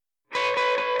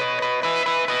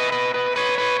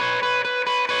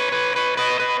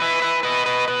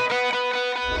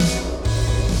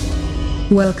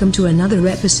Welcome to another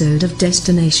episode of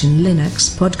Destination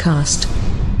Linux Podcast.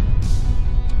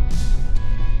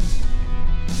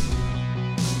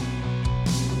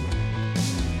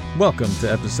 Welcome to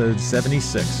episode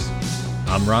 76.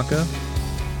 I'm Rocco,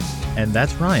 and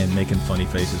that's Ryan making funny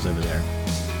faces over there.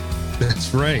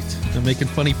 That's right. I'm making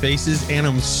funny faces, and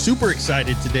I'm super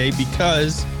excited today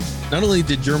because not only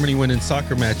did Germany win in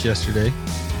soccer match yesterday,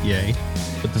 yay,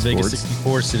 but the Vegas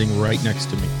 64 is sitting right next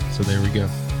to me. So there we go.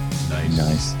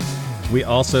 Nice. We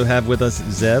also have with us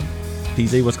Zeb.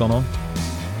 PZ, what's going on?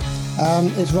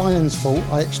 It's Ryan's fault.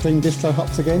 I extreme distro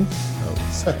hopped again.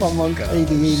 So I'm on ADE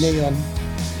Neon.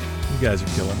 You guys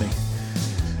are killing me.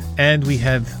 And we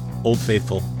have Old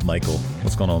Faithful Michael.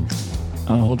 What's going on?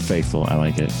 Oh, Old Faithful. I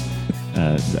like it.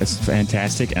 That's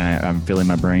fantastic. I'm feeling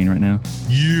my brain right now.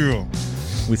 Yeah.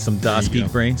 With some DOS Geek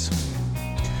brains.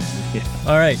 Yeah.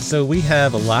 All right, so we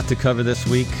have a lot to cover this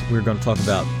week. We're going to talk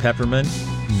about Peppermint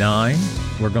 9.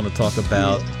 We're going to talk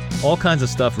about all kinds of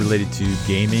stuff related to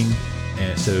gaming,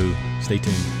 and so stay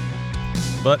tuned.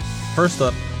 But first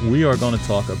up, we are going to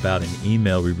talk about an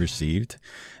email we received,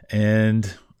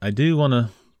 and I do want to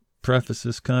preface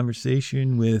this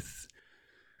conversation with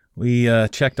we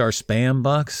checked our spam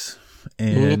box,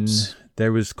 and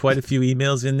there was quite a few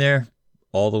emails in there,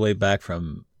 all the way back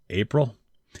from April.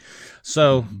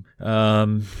 So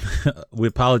we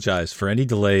apologize for any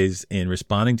delays in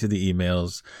responding to the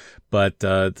emails, but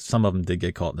some of them did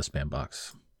get caught in the spam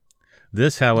box.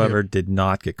 This, however, did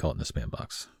not get caught in the spam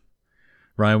box.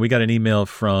 Ryan, we got an email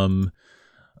from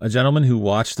a gentleman who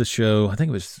watched the show, I think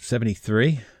it was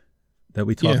 73, that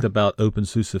we talked about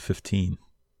OpenSUSE 15.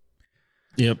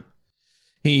 Yep.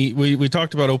 We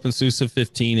talked about OpenSUSE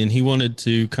 15, and he wanted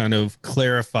to kind of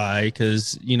clarify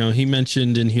because, he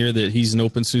mentioned in here that he's an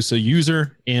OpenSUSE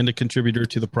user and a contributor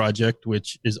to the project,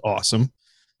 which is awesome.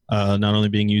 Not only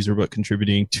being user, but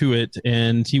contributing to it.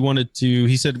 And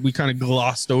he said we kind of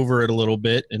glossed over it a little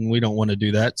bit, and we don't want to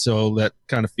do that. So that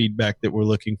kind of feedback that we're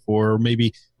looking for,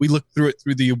 maybe we look through it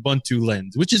through the Ubuntu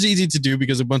lens, which is easy to do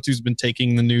because Ubuntu's been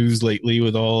taking the news lately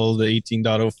with all the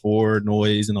 18.04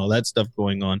 noise and all that stuff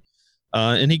going on.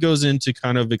 And he goes in to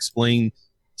kind of explain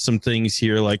some things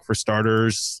here, like for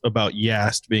starters, about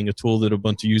Yast being a tool that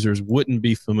Ubuntu users wouldn't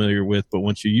be familiar with, but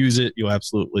once you use it, you'll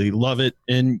absolutely love it.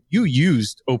 And you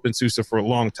used OpenSUSE for a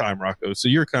long time, Rocco. So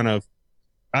you're kind of,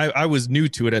 I was new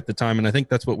to it at the time, and I think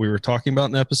that's what we were talking about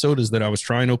in the episode, is that I was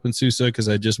trying OpenSUSE because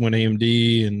I just went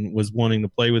AMD and was wanting to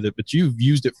play with it. But you've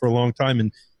used it for a long time,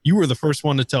 and you were the first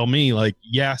one to tell me, like,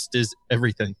 Yast is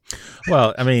everything.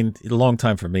 Well, I mean, a long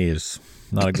time for me is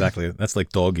not exactly, that's like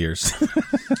dog years for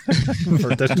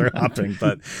distro hopping.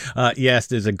 But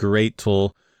Yast is a great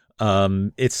tool.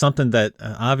 It's something that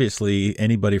obviously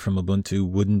anybody from Ubuntu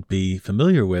wouldn't be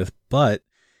familiar with, but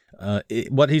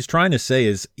what he's trying to say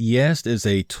is Yast is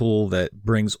a tool that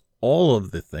brings all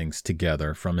of the things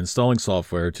together, from installing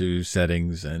software to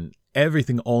settings and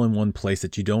everything all in one place,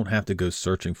 that you don't have to go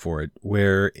searching for it.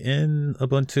 Where in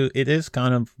Ubuntu, it is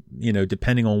kind of,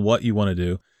 depending on what you want to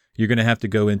do, you're going to have to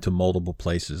go into multiple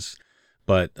places.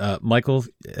 But Michael,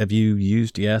 have you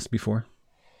used Yast before?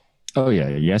 Oh yeah,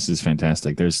 Yast is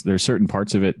fantastic. There's certain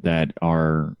parts of it that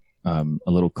are a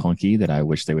little clunky that I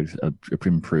wish they would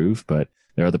improve, but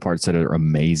there are other parts that are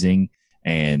amazing,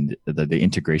 and the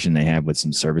integration they have with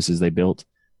some services they built.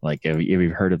 Like, have you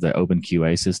heard of the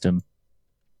OpenQA system?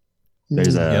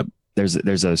 There's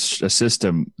a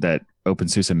system that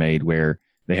OpenSUSE made where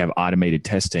they have automated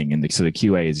testing, and so the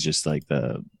QA is just like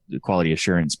the quality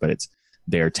assurance, but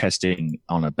they're testing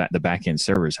on the back end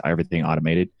servers, everything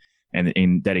automated,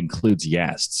 and that includes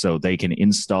Yast, so they can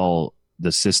install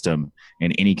the system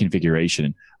in any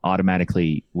configuration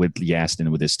automatically with Yast and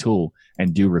with this tool,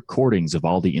 and do recordings of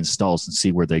all the installs and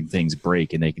see where the things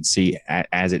break, and they can see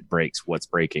as it breaks what's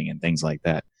breaking and things like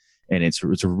that. And it's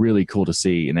really cool to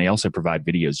see. And they also provide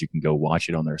videos. You can go watch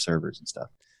it on their servers and stuff.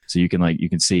 So you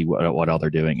can see what all they're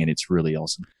doing, and it's really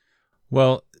awesome.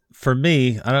 Well, for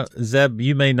me, Zeb,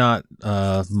 you may not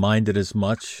mind it as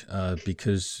much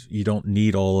because you don't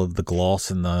need all of the gloss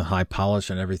and the high polish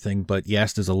and everything. But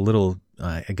Yast is a little,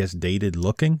 I guess, dated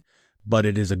looking, but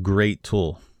it is a great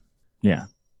tool. Yeah,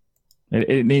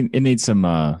 it needs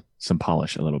some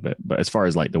polish a little bit, but as far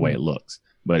as like the way it looks,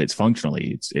 but it's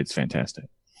functionally, it's fantastic.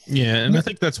 Yeah, and I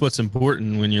think that's what's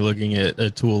important when you're looking at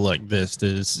a tool like this,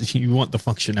 is you want the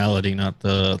functionality, not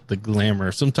the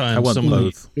glamour. Sometimes some of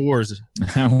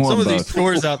these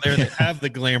stores out there that have the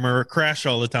glamour crash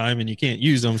all the time and you can't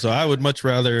use them. So I would much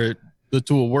rather the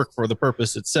tool work for the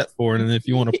purpose it's set for. And if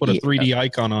you want to put a 3D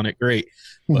icon on it, great.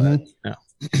 But no.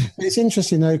 It's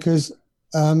interesting though, because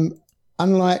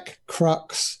unlike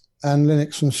Crux and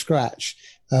Linux from scratch,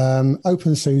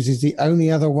 OpenSUSE is the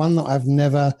only other one that I've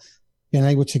never been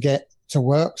able to get to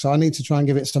work. So I need to try and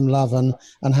give it some love and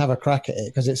have a crack at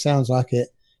it, because it sounds like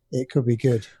it could be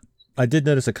good. I did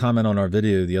notice a comment on our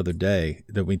video the other day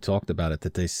that we talked about it,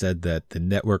 that they said that the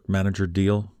network manager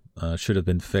deal should have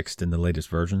been fixed in the latest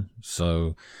version.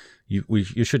 So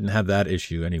you shouldn't have that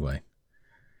issue anyway.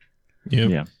 Yep.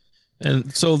 Yeah.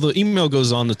 And so the email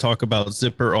goes on to talk about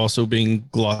Zypper also being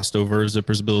glossed over.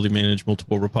 Zypper's ability to manage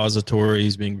multiple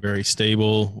repositories, being very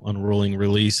stable on rolling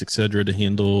release, etc., to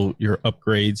handle your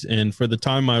upgrades. And for the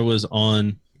time I was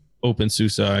on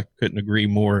OpenSUSE, I couldn't agree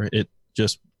more. It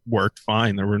just worked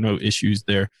fine. There were no issues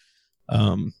there.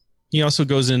 He also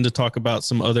goes in to talk about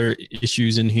some other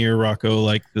issues in here, Rocco,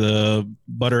 like the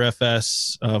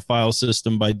ButterFS file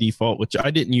system by default, which I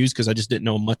didn't use because I just didn't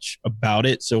know much about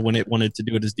it. So when it wanted to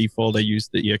do it as default, I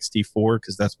used the ext4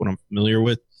 because that's what I'm familiar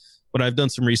with. But I've done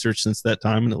some research since that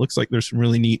time, and it looks like there's some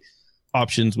really neat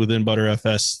options within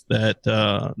ButterFS that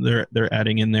they're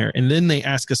adding in there. And then they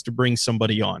ask us to bring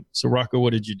somebody on. So Rocco,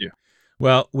 what did you do?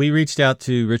 Well, we reached out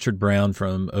to Richard Brown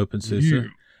from OpenSUSE,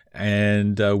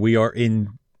 and we are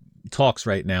in talks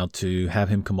right now to have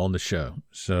him come on the show.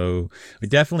 So we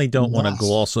definitely don't want to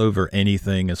gloss over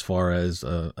anything as far as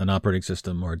an operating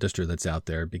system or a distro that's out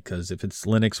there, because if it's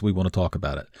Linux, we want to talk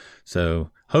about it.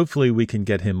 So hopefully we can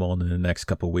get him on in the next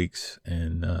couple of weeks,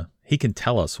 and he can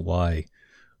tell us why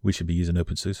we should be using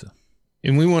OpenSUSE.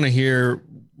 And we want to hear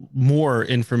more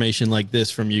information like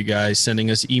this from you guys, sending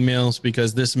us emails,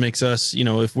 because this makes us,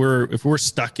 if we're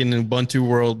stuck in an Ubuntu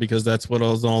world, because that's what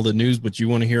all the news, but you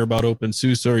want to hear about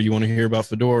OpenSUSE or you want to hear about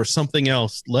Fedora or something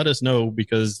else, let us know,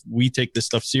 because we take this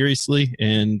stuff seriously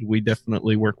and we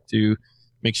definitely work to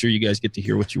make sure you guys get to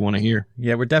hear what you want to hear.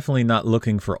 Yeah, we're definitely not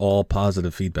looking for all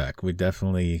positive feedback. We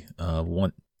definitely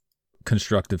want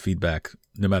constructive feedback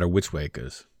no matter which way it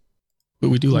goes. But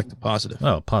we do like the positive.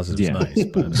 Oh, positive's nice.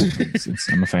 But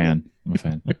I'm a fan.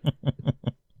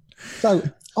 So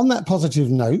on that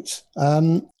positive note,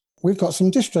 we've got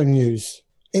some distro news.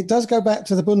 It does go back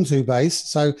to the Ubuntu base,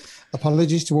 so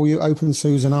apologies to all you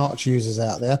OpenSUSE and Arch users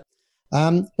out there.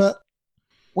 But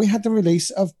we had the release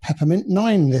of Peppermint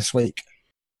 9 this week.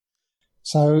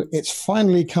 So it's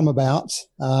finally come about.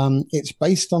 It's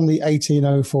based on the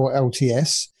 1804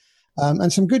 LTS.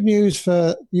 And some good news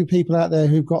for you people out there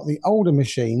who've got the older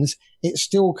machines, it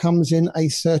still comes in a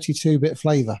 32-bit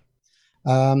flavor.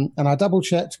 And I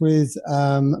double-checked with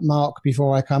Mark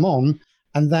before I come on,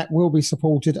 and that will be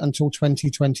supported until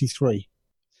 2023.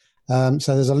 So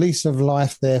there's a lease of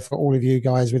life there for all of you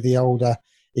guys with the older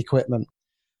equipment.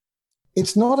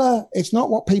 It's not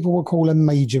what people would call a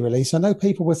major release. I know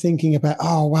people were thinking about,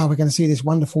 oh, wow, we're going to see this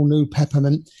wonderful new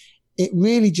Peppermint. It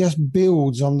really just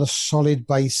builds on the solid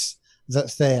base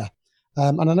that's there.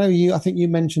 And I know I think you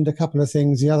mentioned a couple of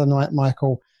things the other night,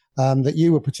 Michael, that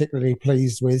you were particularly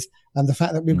pleased with, and the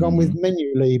fact that we've gone with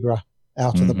Menu Libre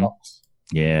out of the box.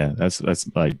 Yeah, that's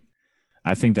like,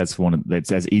 I think that's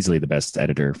that's easily the best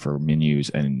editor for menus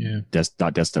and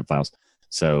desktop files.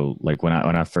 So like when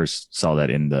I first saw that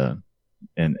in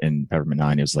Peppermint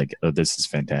 9, it was like, oh, this is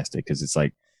fantastic, because it's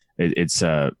like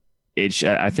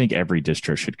I think every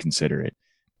distro should consider it.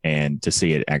 And to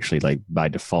see it actually like by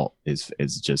default is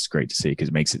just great to see, because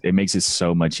it makes it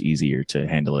so much easier to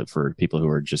handle it for people who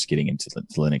are just getting into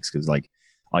Linux, because like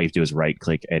all you have to do is right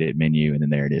click, edit menu, and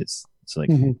then there it is. It's like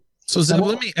So Zeb,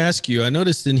 let me ask you, I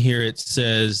noticed in here it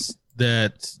says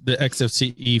that the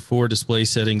XFCE4 display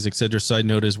settings, etc. Side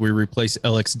note is we replace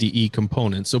LXDE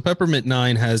components. So Peppermint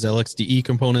 9 has LXDE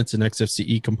components and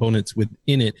XFCE components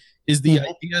within it. Is the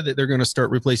idea that they're going to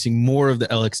start replacing more of the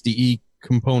LXDE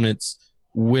components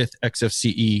with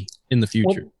XFCE in the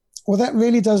future? Well, that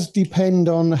really does depend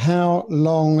on how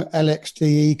long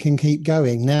LXDE can keep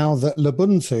going now that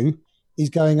Ubuntu is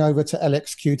going over to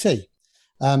LXQT.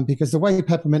 Because the way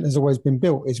Peppermint has always been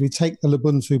built is we take the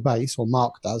Ubuntu base, or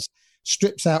Mark does,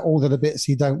 strips out all of the bits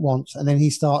he don't want, and then he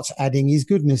starts adding his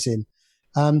goodness in.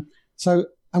 And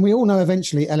we all know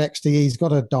eventually LXDE's got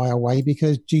to die away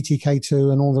because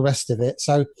GTK2 and all the rest of it.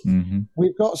 So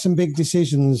we've got some big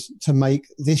decisions to make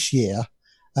this year.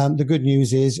 The good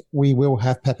news is we will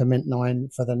have Peppermint 9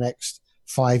 for the next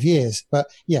 5 years. But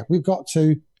yeah, we've got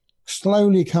to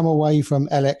slowly come away from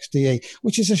LXDE,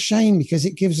 which is a shame because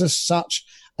it gives us such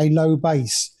a low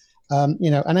base. And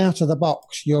out of the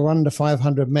box, you're under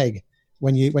 500 meg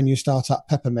when you start up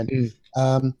Peppermint.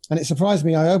 And it surprised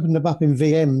me. I opened them up in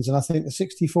VMs, and I think the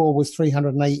 64 was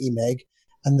 380 meg,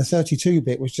 and the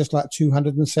 32-bit was just like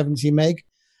 270 meg.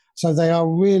 So they are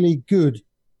really good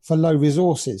for low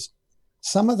resources.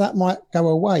 Some of that might go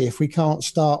away if we can't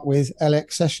start with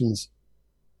LX sessions.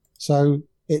 So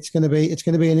it's going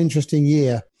to be an interesting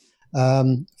year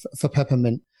for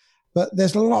Peppermint. But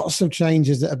there's lots of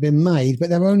changes that have been made, but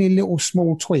they're only little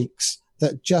small tweaks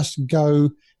that just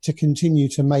go to continue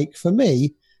to make, for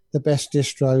me, the best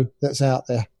distro that's out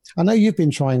there. I know you've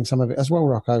been trying some of it as well,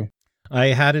 Rocco. I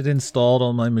had it installed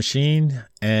on my machine,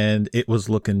 and it was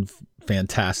looking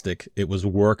fantastic. It was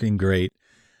working great.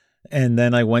 And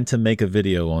then I went to make a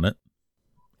video on it.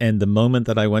 And the moment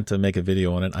that I went to make a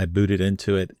video on it, I booted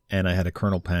into it, and I had a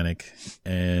kernel panic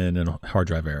and a hard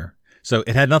drive error. So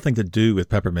it had nothing to do with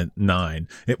Peppermint 9.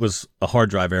 It was a hard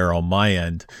drive error on my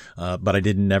end, but I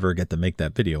didn't never get to make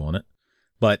that video on it.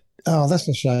 But oh, that's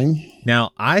a shame. Now,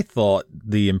 I thought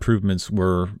the improvements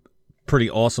were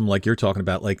pretty awesome, like you're talking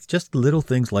about, like just little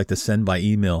things like the send by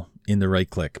email in the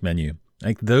right-click menu.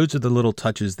 Like those are the little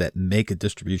touches that make a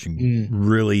distribution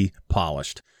really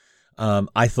polished.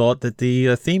 I thought that the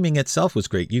theming itself was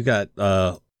great. You got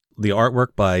the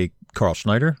artwork by Carl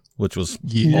Schneider, which was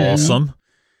awesome.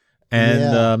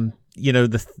 And,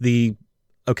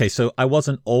 okay, so I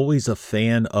wasn't always a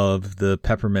fan of the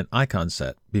Peppermint icon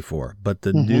set before, but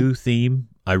the new theme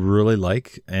I really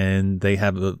like, and they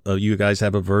have you guys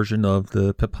have a version of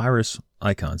the Papyrus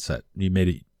icon set. You made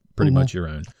it pretty much your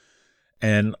own.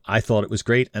 And I thought it was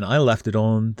great, and I left it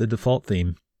on the default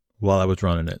theme while I was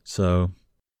running it. So,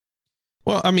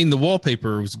 well, I mean, the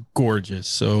wallpaper was gorgeous.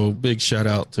 So big shout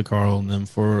out to Carl and them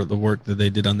for the work that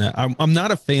they did on that. I'm not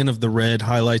a fan of the red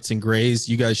highlights and grays.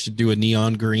 You guys should do a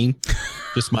neon green.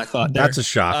 Just my thought there. That's a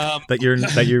shock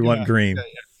that you want green.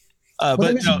 But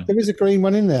there is a green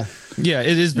one in there. Yeah,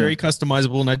 it is very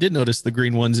customizable, and I did notice the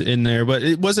green ones in there, but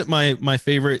it wasn't my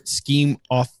favorite scheme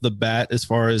off the bat as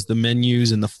far as the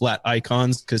menus and the flat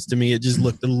icons, because to me it just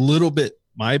looked a little bit,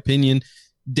 my opinion,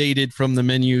 dated from the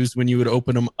menus when you would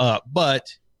open them up.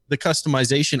 But the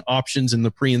customization options and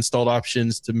the pre-installed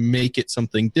options to make it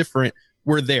something different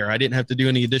were there. I didn't have to do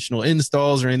any additional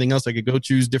installs or anything else. I could go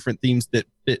choose different themes that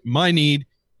fit my need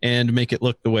and make it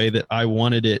look the way that I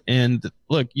wanted it. And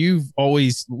look,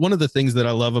 one of the things that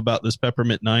I love about this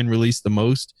Peppermint 9 release the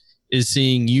most is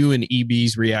seeing you and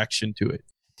EB's reaction to it.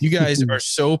 You guys are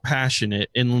so passionate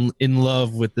and in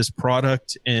love with this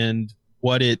product and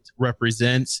what it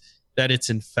represents that it's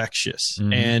infectious.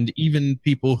 And even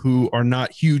people who are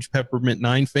not huge Peppermint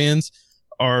 9 fans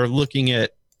are looking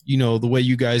at, the way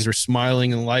you guys are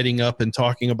smiling and lighting up and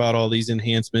talking about all these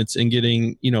enhancements and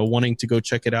getting, wanting to go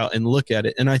check it out and look at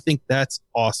it. And I think that's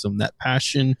awesome. That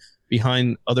passion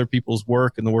behind other people's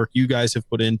work and the work you guys have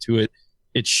put into it,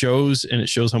 it shows, and it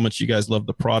shows how much you guys love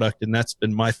the product. And that's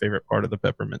been my favorite part of the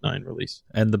Peppermint 9 release.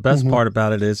 And the best part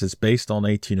about it is it's based on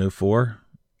 1804.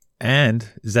 And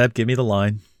Zeb, give me the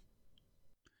line.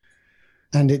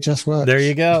 And it just works. There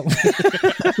you go.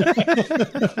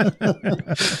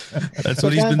 That's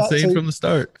what he's been saying from the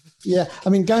start. Yeah. I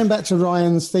mean, going back to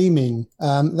Ryan's theming,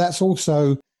 that's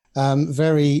also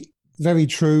very, very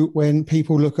true when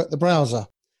people look at the browser,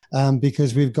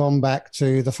 because we've gone back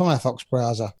to the Firefox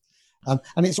browser. And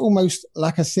it's almost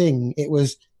like a thing. It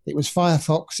was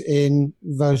Firefox in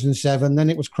version 7, then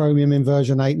it was Chromium in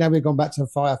version 8. Now we've gone back to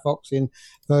Firefox in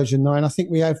version 9. I think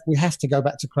we have to go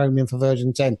back to Chromium for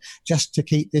version 10 just to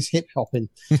keep this hip hopping.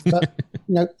 But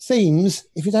themes,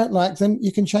 if you don't like them,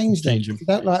 you can change them. If you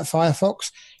don't like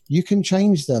Firefox, you can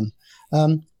change them.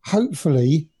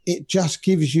 Hopefully, it just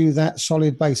gives you that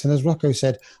solid base. And as Rocco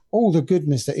said, all the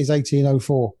goodness that is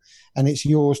 1804, and it's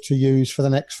yours to use for the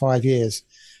next 5 years.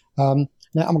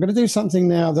 Now, I'm going to do something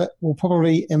now that will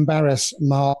probably embarrass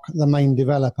Mark, the main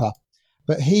developer,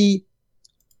 but he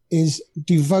is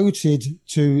devoted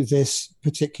to this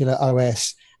particular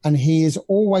OS, and he is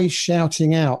always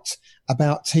shouting out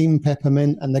about Team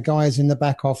Peppermint and the guys in the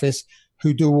back office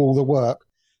who do all the work.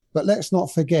 But let's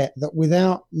not forget that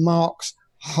without Mark's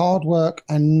hard work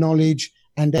and knowledge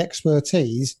and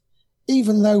expertise,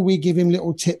 even though we give him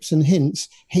little tips and hints,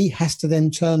 he has to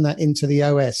then turn that into the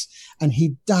OS. And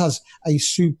he does a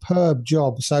superb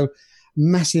job. So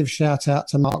massive shout out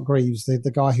to Mark Greaves,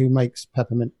 the guy who makes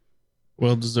Peppermint.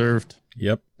 Well deserved.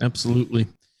 Yep. Absolutely.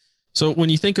 So when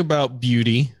you think about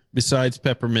beauty, besides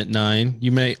Peppermint 9,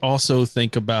 you may also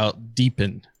think about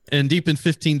Deepin. And Deepin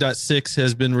 15.6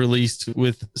 has been released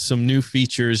with some new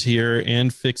features here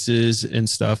and fixes and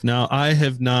stuff. Now,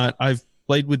 I've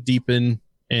played with Deepin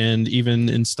and even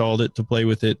installed it to play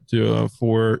with it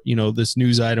for this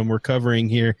news item we're covering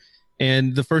here.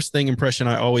 And the first impression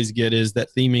I always get is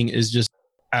that theming is just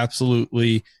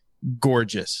absolutely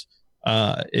gorgeous.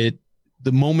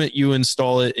 The moment you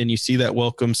install it and you see that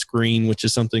welcome screen, which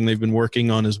is something they've been working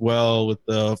on as well with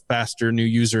the faster new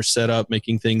user setup,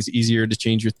 making things easier to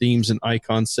change your themes and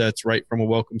icon sets right from a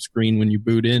welcome screen when you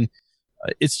boot in.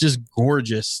 It's just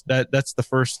gorgeous. That's the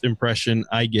first impression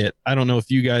I get. I don't know if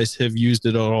you guys have used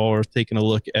it at all or taken a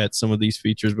look at some of these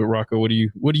features, but Rocco, what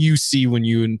do you see when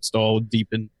you install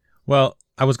Deepin? Well,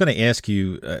 I was going to ask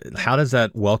you, how does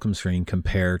that welcome screen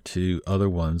compare to other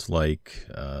ones like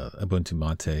Ubuntu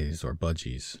Mates or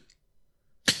Budgies?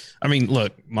 I mean,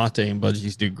 look, Mate and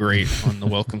Budgies do great on the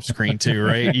welcome screen too,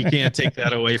 right? You can't take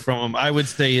that away from them. I would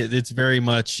say it's very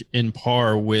much in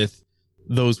par with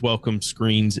those welcome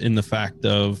screens in the fact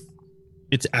of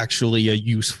it's actually a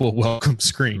useful welcome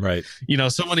screen. Right. You know,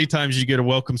 so many times you get a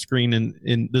welcome screen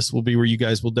and this will be where you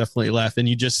guys will definitely laugh. And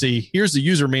you just see, here's the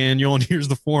user manual and here's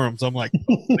the forums. I'm like,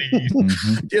 oh,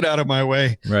 please get out of my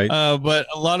way. Right. But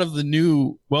a lot of the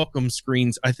new welcome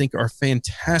screens, I think, are a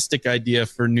fantastic idea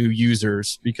for new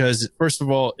users because, first of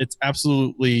all, it's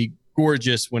absolutely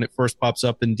gorgeous when it first pops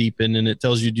up in Deepin and it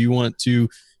tells you, do you want to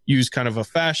use kind of a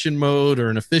fashion mode or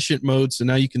an efficient mode? So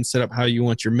now you can set up how you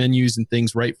want your menus and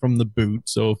things right from the boot.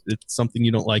 So if it's something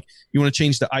you don't like, you want to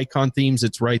change the icon themes,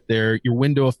 it's right there. Your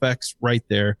window effects right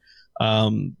there.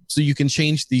 So you can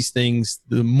change these things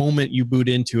the moment you boot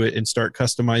into it and start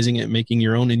customizing it, making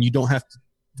your own. And you don't have to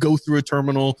go through a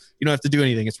terminal. You don't have to do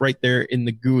anything. It's right there in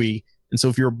the GUI. And so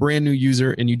if you're a brand new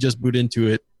user and you just boot into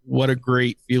it, what a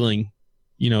great feeling,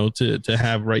 you know, to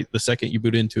have right the second you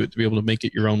boot into it, to be able to make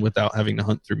it your own without having to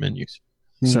hunt through menus.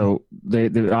 So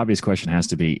the obvious question has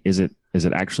to be, is it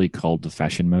actually called the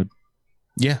fashion mode?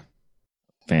 Yeah.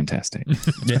 Fantastic.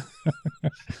 Yeah.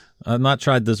 I've not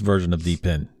tried this version of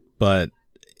Deepin, but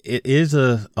it is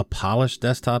a polished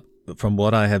desktop from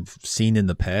what I have seen in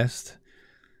the past.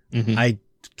 Mm-hmm. I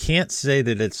can't say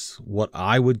that it's what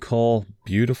I would call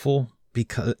beautiful,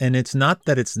 and it's not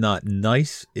that it's not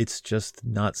nice, it's just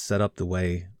not set up the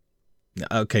way.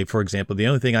 Okay, for example, the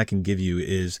only thing I can give you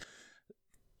is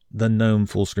the GNOME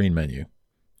full screen menu.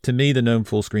 To me, the GNOME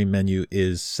full screen menu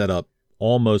is set up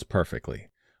almost perfectly,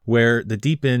 where the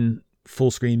Deepin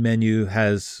full screen menu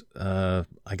has, I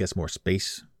guess, more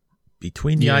space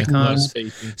between the icons.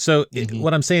 So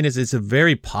what I'm saying is it's a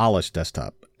very polished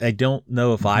desktop. I don't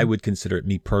know if I would consider it,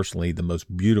 me personally, the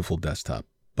most beautiful desktop,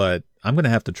 but I'm going to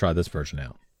have to try this version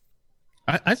out.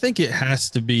 I think it has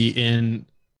to be in.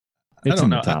 It's I don't in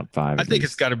know. the top 5. I think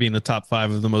it's got to be in the top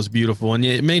 5 of the most beautiful. And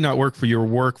it may not work for your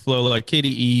workflow. Like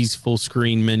KDE's full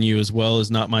screen menu as well is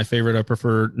not my favorite. I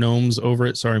prefer Gnome's over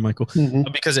it. Sorry, Michael.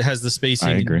 Because it has the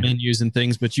spacing and menus and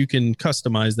things, but you can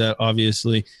customize that,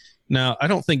 obviously. Now, I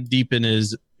don't think Deepin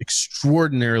is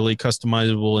extraordinarily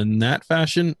customizable in that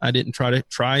fashion. I didn't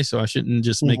try, so I shouldn't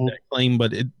just make that claim,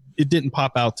 but it didn't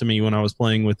pop out to me when I was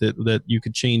playing with it that you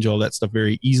could change all that stuff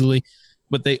very easily.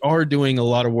 But they are doing a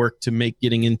lot of work to make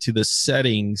getting into the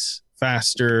settings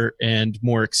faster and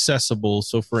more accessible.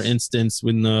 So, for instance,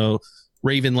 when the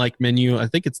Raven-like menu, I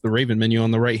think it's the Raven menu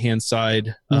on the right-hand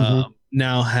side,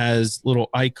 now has little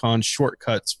icon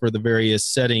shortcuts for the various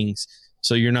settings.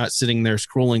 So you're not sitting there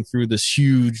scrolling through this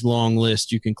huge long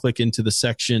list. You can click into the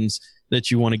sections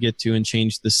that you want to get to and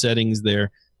change the settings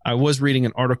there. I was reading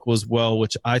an article as well,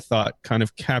 which I thought kind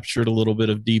of captured a little bit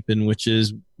of Deepin, which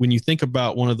is when you think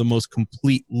about one of the most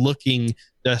complete looking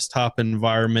desktop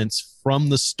environments from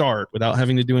the start without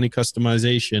having to do any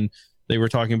customization, they were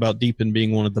talking about Deepin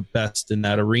being one of the best in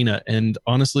that arena. And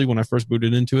honestly, when I first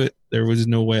booted into it, there was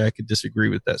no way I could disagree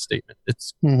with that statement.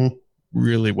 It's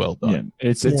really well done. Yeah,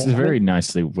 it's a very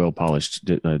nicely well polished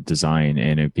design,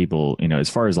 and if people, you know, as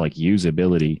far as like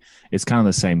usability, it's kind of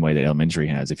the same way that Elementary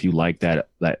has. If you like that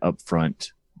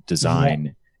upfront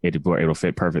design, it'll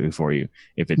fit perfectly for you.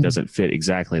 If it doesn't fit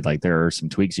exactly, like there are some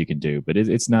tweaks you can do, but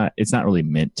it's not really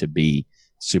meant to be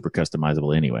super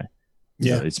customizable anyway.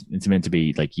 Yeah, so it's meant to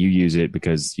be like you use it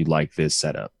because you like this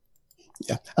setup.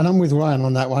 Yeah, and I'm with Ryan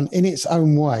on that one. In its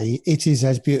own way, it is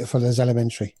as beautiful as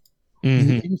Elementary.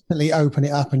 You instantly open it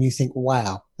up and you think,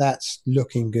 wow, that's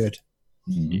looking good.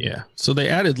 Yeah. So they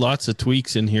added lots of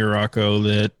tweaks in here, Rocco,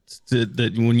 that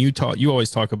when you always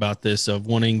talk about this of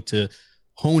wanting to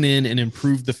hone in and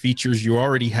improve the features you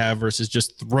already have versus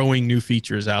just throwing new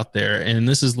features out there. And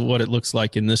this is what it looks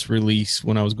like in this release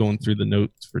when I was going through the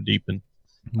notes for Deepin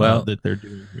that they're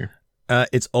doing here.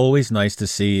 It's always nice to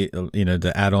see,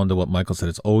 to add on to what Michael said,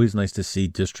 it's always nice to see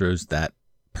distros that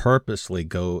purposely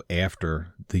go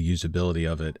after the usability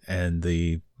of it and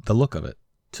the look of it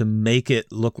to make it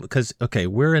look, because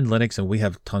we're in Linux and we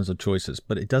have tons of choices,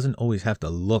 but it doesn't always have to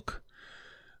look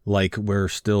like we're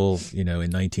still in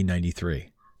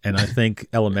 1993. And I think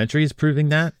Elementary is proving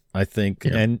that. I think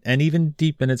and even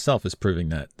Deepin itself is proving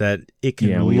that it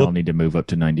can we all need to move up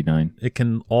to 99. It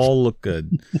can all look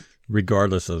good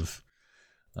regardless of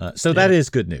that is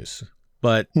good news.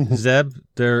 But Zeb,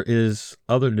 there is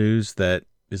other news that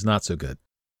is not so good.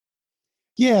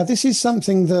 Yeah, this is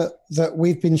something that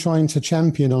we've been trying to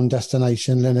champion on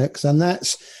Destination Linux, and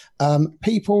that's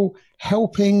people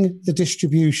helping the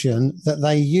distribution that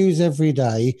they use every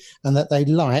day and that they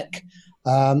like.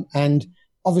 And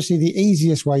obviously, the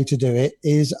easiest way to do it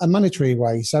is a monetary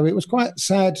way. So it was quite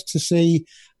sad to see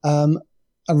a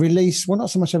release, well, not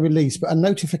so much a release, but a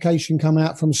notification come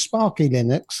out from Sparky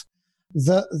Linux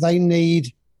that they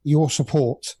need your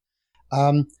support.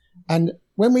 And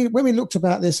when we looked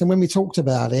about this and when we talked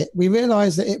about it, we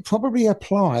realized that it probably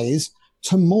applies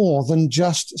to more than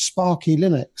just Sparky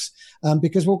Linux,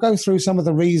 because we'll go through some of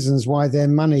the reasons why their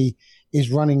money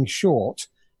is running short,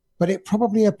 but it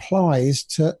probably applies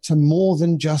to more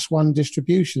than just one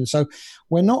distribution. So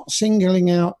we're not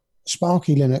singling out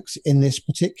Sparky Linux in this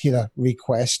particular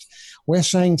request. We're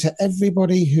saying to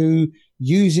everybody who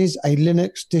uses a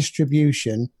Linux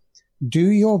distribution, do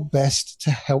your best to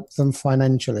help them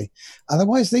financially.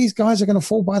 Otherwise, these guys are going to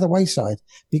fall by the wayside,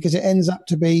 because it ends up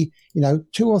to be, 2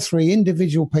 or 3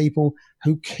 individual people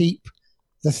who keep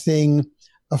the thing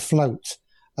afloat.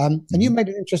 And you made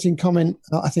an interesting comment,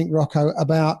 I think, Rocco,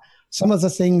 about some of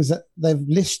the things that they've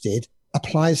listed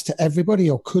applies to everybody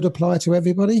or could apply to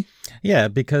everybody. Yeah,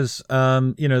 because,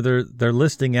 they're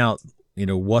listing out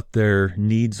what their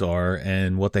needs are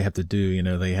and what they have to do.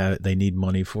 They need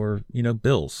money for,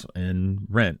 bills and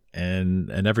rent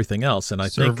and everything else. And I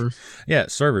think,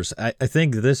 servers. I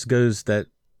think this goes that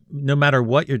no matter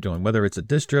what you're doing, whether it's a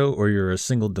distro or you're a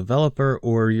single developer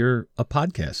or you're a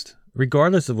podcast,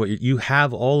 regardless of what you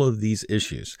have all of these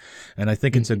issues. And I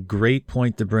think it's a great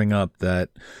point to bring up that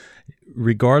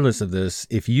regardless of this,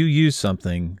 if you use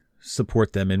something,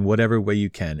 support them in whatever way you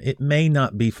can. It may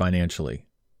not be financially,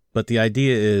 but the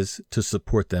idea is to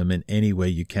support them in any way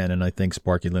you can. And I think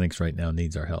Sparky Linux right now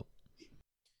needs our help.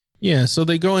 Yeah, so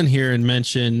they go in here and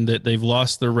mention that they've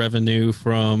lost their revenue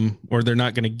or they're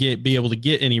not going to be able to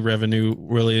get any revenue.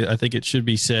 Really, I think it should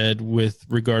be said with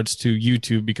regards to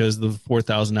YouTube because of the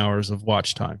 4,000 hours of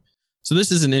watch time. So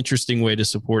this is an interesting way to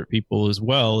support people as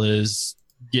well, is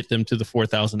get them to the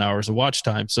 4,000 hours of watch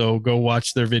time. So go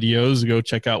watch their videos, go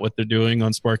check out what they're doing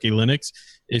on Sparky Linux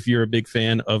if you're a big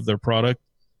fan of their product.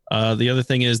 The other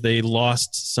thing is they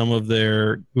lost some of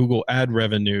their Google ad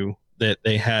revenue that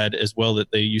they had as well that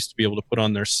they used to be able to put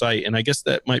on their site. And I guess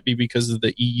that might be because of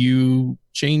the EU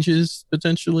changes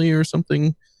potentially or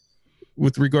something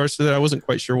with regards to that. I wasn't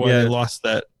quite sure why they lost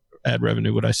that ad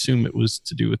revenue, but I assume it was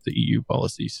to do with the EU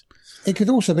policies. It could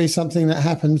also be something that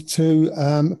happened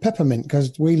to Peppermint,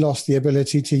 because we lost the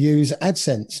ability to use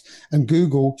AdSense and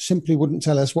Google simply wouldn't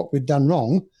tell us what we'd done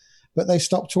wrong. But they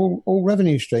stopped all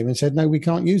revenue stream and said, no, we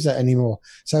can't use that anymore.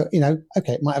 So,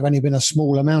 okay, it might have only been a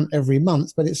small amount every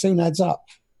month, but it soon adds up.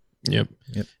 Yep.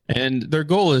 And their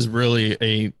goal is really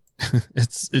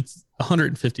it's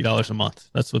 $150 a month.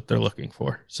 That's what they're looking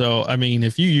for. So, I mean,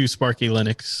 if you use Sparky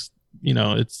Linux,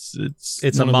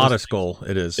 it's a modest goal.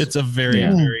 It is. It's a very,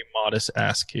 very modest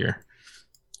ask here.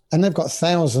 And they've got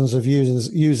thousands of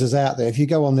users out there. If you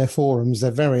go on their forums,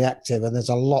 they're very active, and there's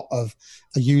a lot of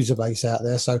a user base out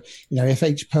there. So, if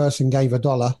each person gave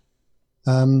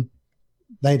 $1,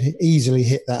 they'd easily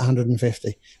hit that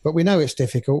 150. But we know it's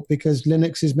difficult because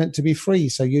Linux is meant to be free.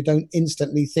 So you don't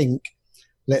instantly think,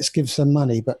 let's give some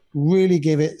money, but really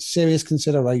give it serious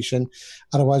consideration.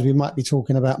 Otherwise, we might be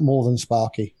talking about more than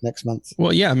Sparky next month.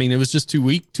 Well, yeah. I mean, it was just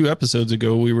 2 episodes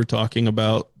ago, we were talking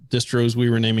about distros we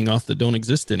were naming off that don't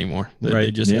exist anymore. They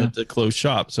just had to close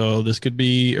shop. So this could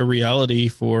be a reality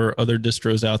for other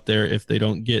distros out there if they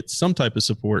don't get some type of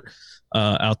support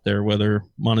out there, whether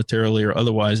monetarily or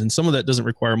otherwise. And some of that doesn't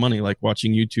require money, like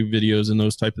watching YouTube videos and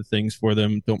those type of things for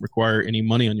them don't require any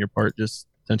money on your part, just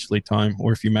potentially time.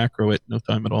 Or if you macro it, no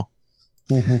time at all.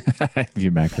 If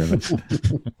you macro it.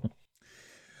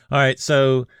 All right.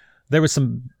 So there was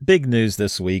some big news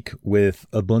this week with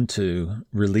Ubuntu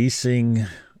releasing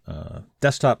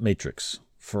Desktop Matrix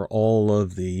for all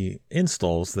of the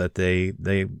installs that they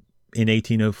in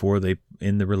 1804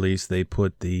 in the release they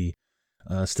put the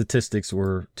statistics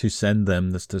were to send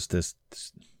them the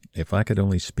statistics. If I could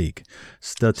only speak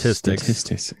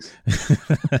statistics.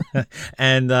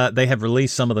 And they have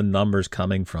released some of the numbers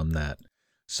coming from that.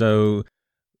 So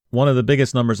one of the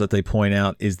biggest numbers that they point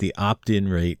out is the opt-in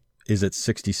rate is at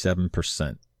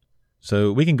 67%.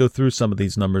 So we can go through some of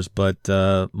these numbers, but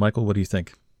Michael, what do you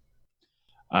think?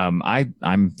 I'm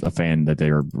a fan that they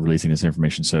are releasing this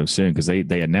information so soon because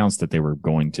they announced that they were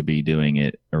going to be doing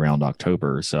it around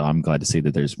October. So I'm glad to see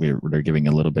that they're giving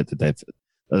a little bit that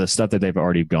the stuff that they've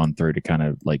already gone through to kind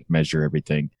of like measure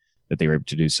everything that they were able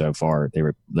to do so far. They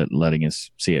were letting us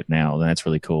see it now, and that's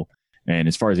really cool. And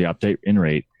as far as the update in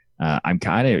rate, I'm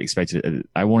kind of expected.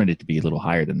 I wanted it to be a little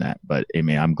higher than that, but I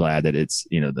mean, I'm glad that it's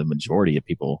the majority of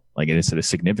people, like it's a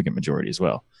significant majority as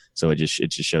well. So it just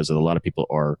shows that a lot of people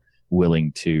are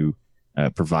willing to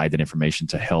provide that information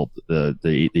to help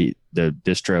the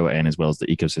distro and as well as the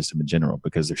ecosystem in general,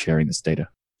 because they're sharing this data.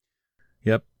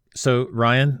 Yep. So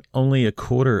Ryan, only a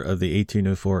quarter of the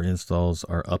 1804 installs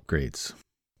are upgrades.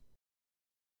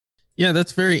 Yeah,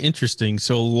 that's very interesting.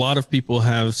 So a lot of people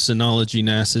have Synology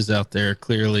NASs out there,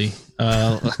 clearly.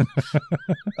 That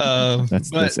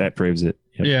proves it.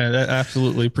 Yep. Yeah, that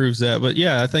absolutely proves that. But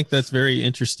yeah, I think that's very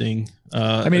interesting.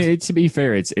 I mean, to be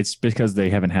fair, it's because they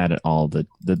haven't had all the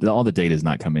data has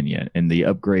not come in yet, and the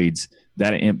upgrades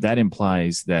that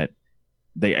implies that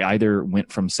they either went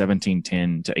from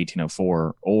 1710 to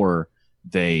 1804, or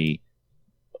they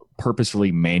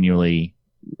purposefully manually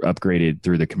upgraded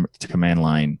through the command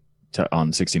line on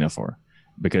 1604,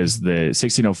 because the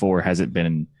 1604 hasn't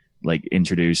been like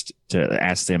introduced to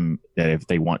ask them that if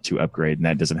they want to upgrade, and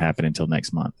that doesn't happen until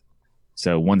next month.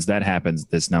 So once that happens,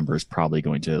 this number is probably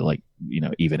going to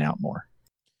even out more.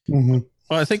 Mm-hmm.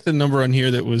 Well, I think the number on here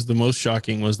that was the most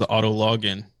shocking was the auto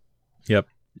login. Yep.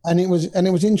 And it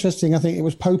was interesting. I think it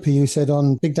was Popey who said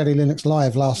on Big Daddy Linux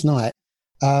Live last night,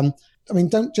 I mean,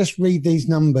 don't just read these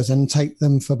numbers and take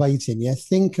them verbatim. Yeah,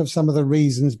 think of some of the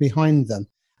reasons behind them.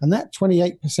 And that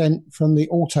 28% from the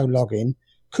auto login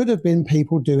could have been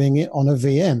people doing it on a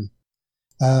VM.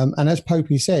 And as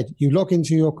Popey said, you log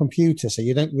into your computer, so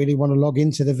you don't really want to log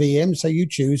into the VM, so you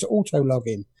choose auto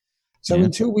login. So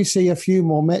until we see a few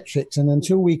more metrics, and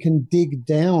until we can dig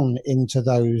down into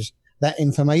that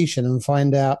information and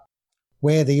find out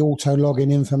where the auto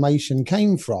login information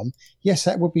came from, yes,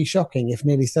 that would be shocking if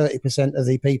nearly 30% of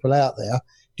the people out there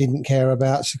didn't care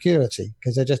about security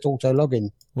because they're just auto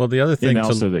logging. Well, the other thing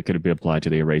that could be applied to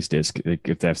the erase disk.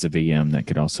 If that's a VM, that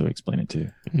could also explain it too.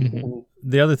 Mm-hmm.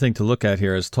 The other thing to look at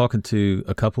here is talking to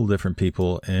a couple different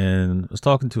people, and I was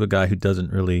talking to a guy who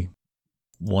doesn't really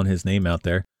want his name out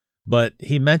there, but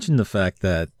he mentioned the fact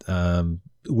that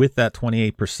with that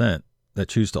 28% that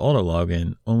choose to auto log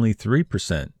in, only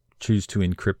 3% choose to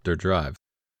encrypt their drive.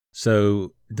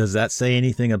 So does that say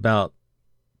anything about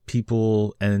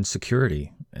people and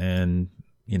security? And,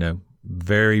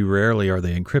 very rarely are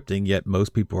they encrypting, yet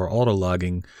most people are auto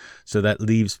logging. So that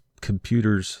leaves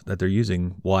computers that they're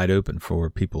using wide open for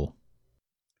people.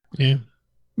 Yeah.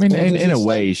 I mean, in a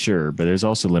way, sure, but there's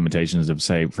also limitations of,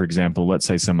 say, for example, let's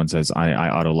say someone says, I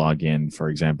auto log in, for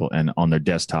example, and on their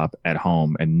desktop at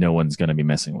home, and no one's going to be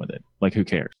messing with it. Like, who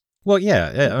cares? Well,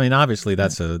 yeah. I mean, obviously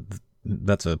that's a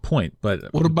point,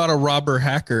 but what about a robber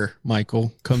hacker,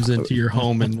 Michael, comes into your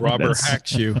home and robber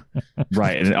hacks you?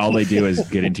 Right. And all they do is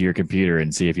get into your computer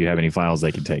and see if you have any files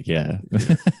they can take. Yeah.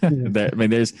 I mean,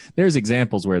 there's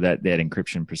examples where that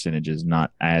encryption percentage is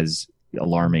not as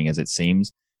alarming as it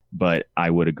seems, but I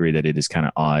would agree that it is kind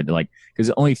of odd. Like, because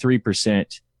only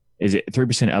 3%, is it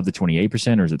 3% of the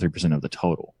 28%, or is it 3% of the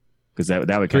total? Because that would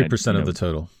 3% of the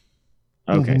total.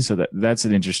 Okay. So that's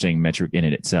an interesting metric in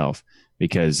it itself.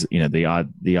 Because the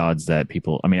odds that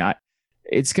people, I mean,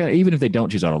 it's kind of, even if they don't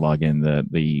choose auto login,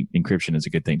 the encryption is a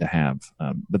good thing to have.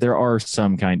 But there are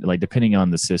some kind, like, depending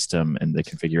on the system and the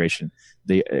configuration,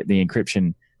 the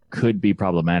encryption could be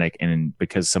problematic, and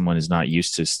because someone is not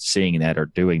used to seeing that or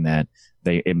doing that,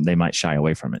 they might shy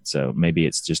away from it. So maybe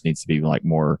it just needs to be like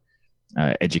more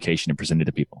education presented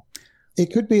to people.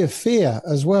 It could be a fear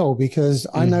as well, because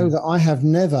I know that I have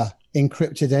never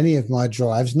encrypted any of my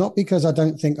drives, not because I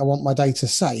don't think I want my data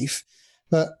safe,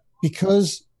 but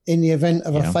because in the event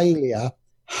of a failure,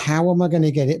 how am I going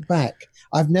to get it back?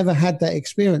 I've never had that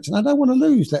experience, and I don't want to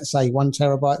lose, let's say, 1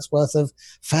 terabyte's worth of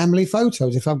family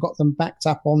photos if I've got them backed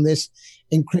up on this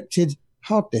encrypted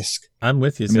hard disk. I'm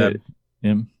with you, Seb.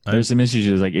 There's some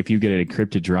issues, like if you get an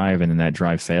encrypted drive and then that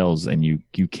drive fails and you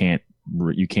can't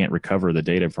recover the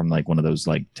data from like one of those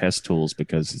like test tools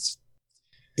because it's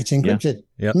encrypted.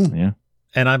 Yeah. Yeah.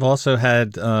 And I've also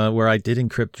had where I did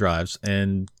encrypt drives,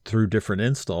 and through different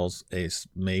installs,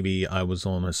 maybe I was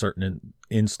on a certain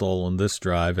install on this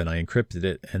drive and I encrypted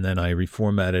it, and then I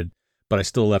reformatted, but I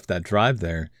still left that drive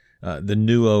there. The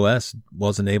new OS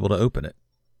wasn't able to open it,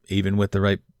 even with the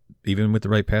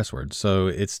right password. So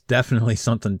it's definitely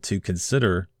something to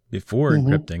consider before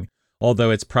encrypting,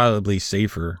 although it's probably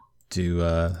safer to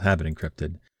have it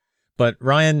encrypted. But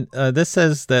Ryan, this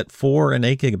says that 4 and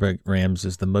 8 gigabyte RAMs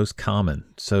is the most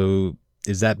common. So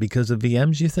is that because of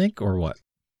VMs, you think, or what?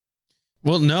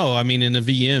 Well, no, I mean, in a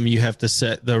VM, you have to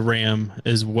set the RAM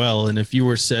as well. And if you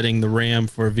were setting the RAM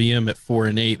for a VM at 4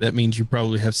 and 8, that means you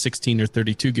probably have 16 or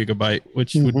 32 gigabyte,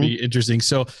 which would be interesting.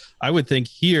 So I would think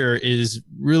here is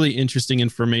really interesting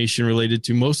information related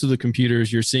to most of the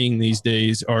computers you're seeing these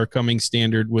days are coming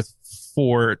standard with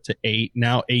 4 to 8.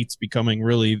 Now 8's becoming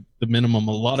really the minimum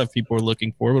a lot of people are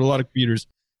looking for, but a lot of computers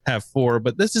have 4.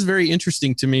 But this is very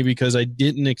interesting to me because I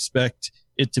didn't expect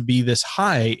it to be this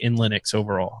high in Linux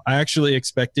overall. I actually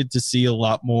expected to see a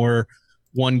lot more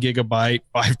 1 gigabyte,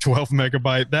 512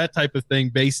 megabyte, that type of thing,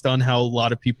 based on how a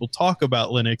lot of people talk about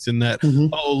Linux, and that,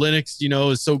 Linux,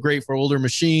 is so great for older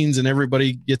machines, and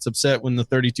everybody gets upset when the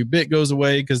 32-bit goes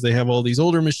away because they have all these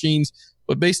older machines.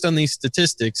 But based on these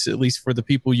statistics, at least for the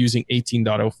people using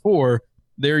 18.04,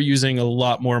 they're using a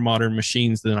lot more modern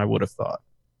machines than I would have thought.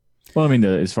 Well, I mean,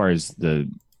 as far as the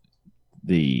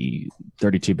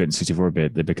 32-bit and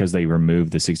 64-bit, because they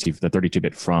removed the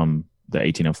 32-bit from the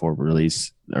 1804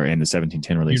 release or in the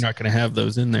 1710 release, you're not going to have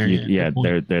those in there.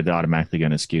 They're automatically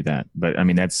going to skew that. But I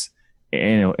mean, that's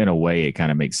in a way, it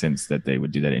kind of makes sense that they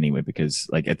would do that anyway, because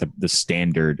like at the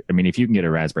standard, I mean, if you can get a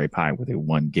Raspberry Pi with a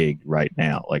 1 gig right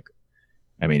now, like,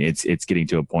 I mean, it's getting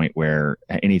to a point where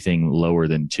anything lower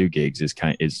than 2 gigs is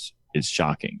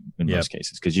shocking in most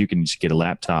cases, because you can just get a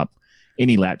laptop.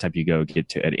 Any laptop you go get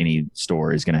to at any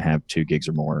store is going to have 2 gigs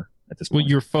or more at this point. Well,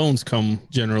 your phones come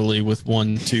generally with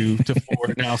 1, 2 to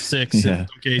 4, now 6 in some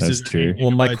cases. That's true.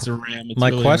 Well, my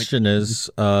really question is,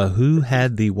 who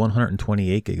had the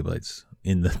 128 gigabytes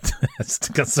in the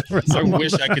test? I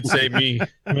wish I could say me.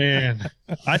 Man,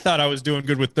 I thought I was doing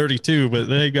good with 32, but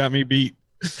they got me beat.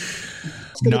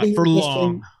 Not for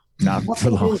long. What's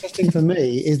interesting for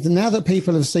me is that now that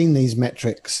people have seen these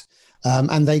metrics,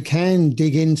 and they can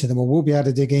dig into them, or will be able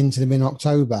to dig into them in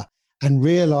October, and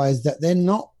realize that they're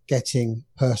not getting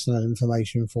personal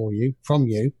information from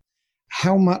you,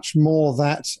 how much more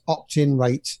that opt-in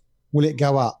rate will it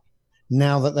go up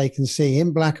now that they can see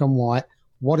in black and white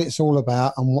what it's all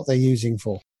about and what they're using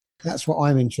for? That's what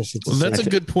I'm interested to see. That's a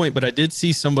good point, but I did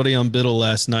see somebody on Biddle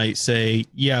last night say,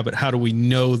 yeah, but how do we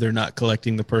know they're not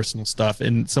collecting the personal stuff?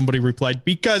 And somebody replied,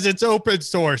 because it's open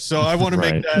source. So I want to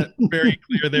make that very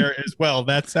clear there as well.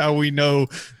 That's how we know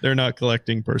they're not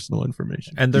collecting personal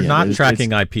information. And they're not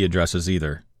tracking IP addresses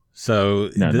either. So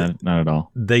no, not at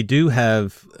all. They do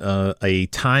have a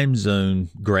time zone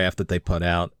graph that they put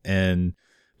out, and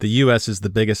the U.S. is the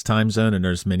biggest time zone, and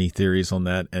there's many theories on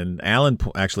that. And Alan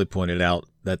actually pointed out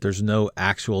that there's no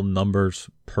actual numbers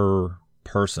per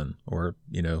person, or,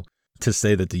 to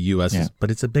say that the U.S. is,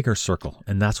 but it's a bigger circle,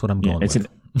 and that's what I'm going with.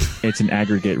 It's an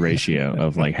aggregate ratio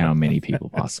of like how many people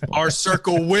possible. Our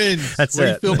circle wins. That's what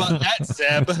it. do you feel about that,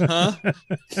 Seb? Huh?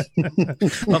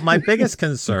 But my biggest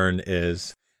concern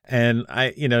is, and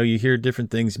you hear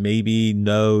different things, maybe,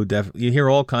 no, definitely, you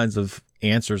hear all kinds of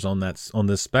answers on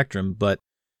this spectrum, but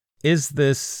is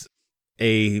this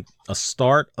a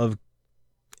start of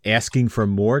asking for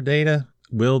more data?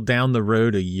 Will down the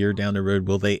road, a year down the road,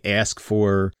 will they ask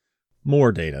for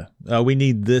more data? We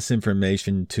need this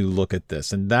information to look at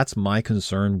this. And that's my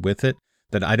concern with it,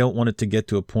 that I don't want it to get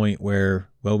to a point where,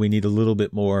 well, we need a little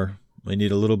bit more. We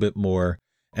need a little bit more.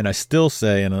 And I still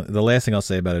say, and the last thing I'll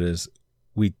say about it is,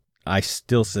 I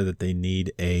still say that they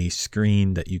need a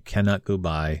screen that you cannot go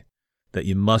by, that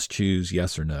you must choose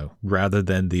yes or no, rather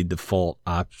than the default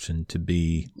option to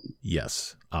be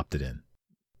yes, opted in.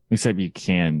 Except you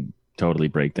can totally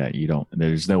break that.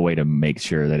 There's no way to make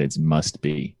sure that it must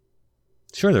be.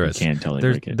 Sure there is. You can totally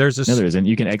break it. No, there isn't.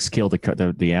 You can X-kill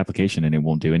the application and it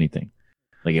won't do anything.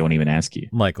 Like, it won't even ask you.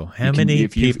 Michael, many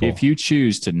people... If you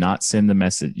choose to not send the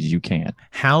message, you can.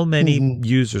 How many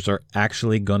users are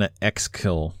actually going to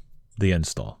X-kill the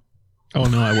install? Oh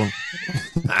no, I won't.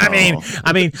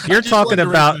 I mean, you're talking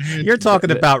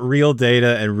about real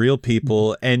data and real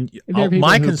people, and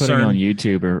my concern putting on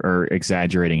YouTube are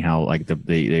exaggerating how like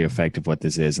the effect of what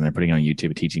this is, and they're putting it on YouTube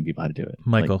and teaching people how to do it.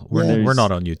 Michael, we're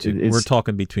not on YouTube. We're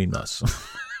talking between us.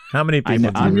 How many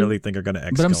people do you really think are going to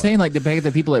X? But I'm saying, like,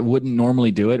 the people that wouldn't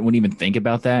normally do it, wouldn't even think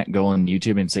about that, go on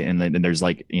YouTube and say, and then there's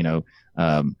like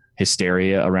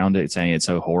hysteria around it, saying it's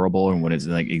so horrible, and when it's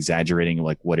like exaggerating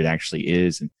like what it actually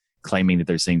is, and claiming that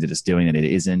there's things that it's doing that it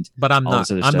isn't. But I'm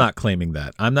not claiming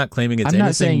that. I'm not claiming it's. I'm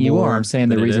not saying you are. I'm saying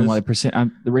the reason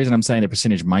I'm saying the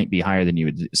percentage might be higher than you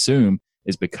would assume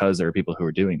is because there are people who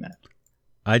are doing that.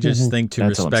 I just think to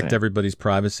respect everybody's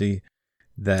privacy,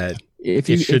 that if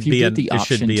you get the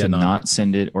option to not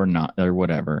send it or not or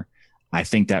whatever, I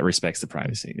think that respects the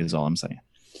privacy. Is all I'm saying.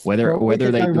 Whether Well, we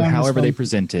could they go round however this they one.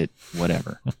 present it,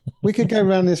 whatever. We could go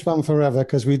around this one forever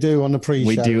because we do on the pre-show.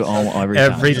 We do every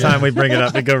Every time. time we bring it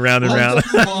up, we go round and round.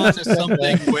 Let's move on to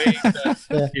something way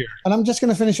better here. And I'm just going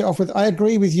to finish it off with, I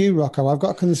agree with you, Rocco. I've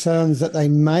got concerns that they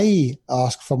may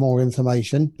ask for more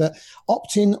information, but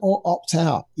opt in or opt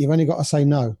out. You've only got to say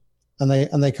no, and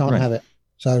they can't Right. have it.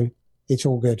 So it's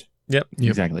all good. Yep.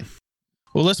 Exactly.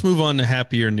 Well, let's move on to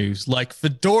happier news, like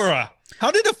Fedora.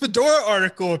 How did a Fedora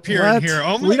article appear in What? here?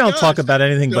 Oh my We don't gosh, talk about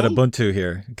anything but no. Ubuntu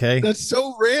here. Okay. That's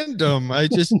so random. I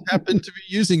just happen to be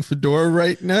using Fedora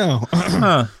right now.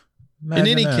 Huh. In Imagine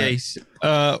any that. case,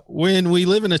 when we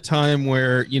live in a time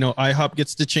where, IHOP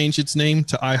gets to change its name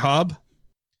to IHOB,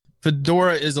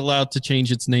 Fedora is allowed to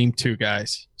change its name too,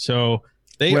 guys. So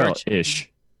they are ish.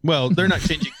 Well, they're not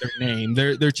changing their name.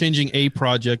 They're changing a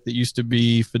project that used to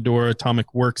be Fedora Atomic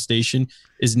Workstation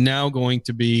is now going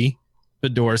to be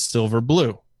Fedora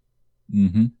Silverblue.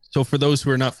 Mm-hmm. So for those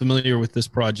who are not familiar with this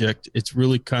project, it's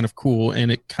really kind of cool,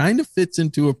 and it kind of fits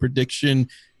into a prediction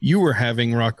you were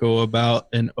having, Rocco, about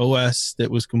an OS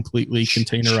that was completely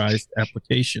containerized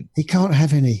application. He can't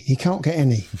have any. He can't get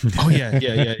any. Oh yeah.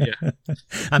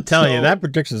 I'm telling you, So- that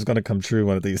prediction is going to come true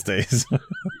one of these days.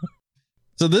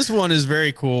 So this one is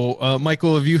very cool.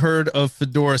 Michael, have you heard of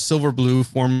Fedora Silverblue,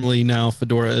 formerly now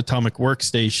Fedora Atomic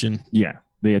Workstation? Yeah,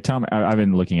 the Atomic. I've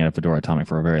been looking at Fedora Atomic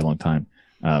for a very long time.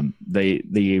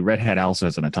 The Red Hat also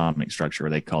has an atomic structure where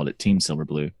they called it Team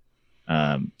Silverblue.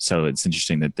 So it's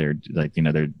interesting that they're like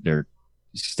they're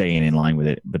staying in line with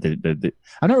it. But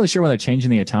I'm not really sure why they're changing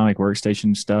the Atomic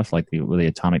Workstation stuff, like the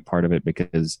atomic part of it,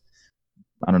 because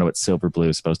I don't know what Silverblue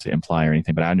is supposed to imply or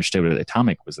anything. But I understood what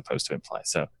Atomic was supposed to imply.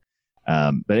 So.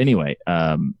 But anyway,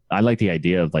 I like the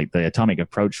idea of like the atomic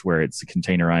approach where it's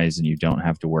containerized and you don't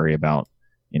have to worry about,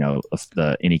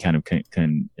 any kind of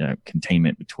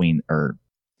containment between or.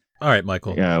 All right,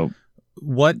 Michael.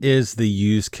 What is the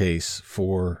use case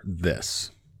for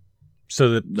this?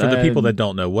 So that for the people that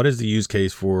don't know, what is the use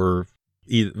case for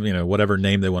whatever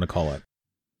name they want to call it?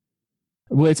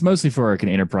 Well, it's mostly for like an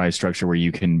enterprise structure where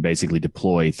you can basically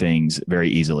deploy things very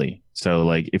easily. So,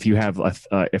 like if you have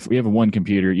one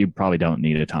computer, you probably don't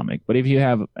need Atomic. But if you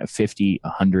have 50,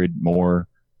 100 more,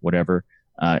 whatever,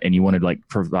 and you want to like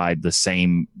provide the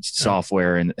same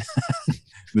software and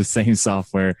the same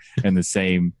software and the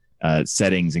same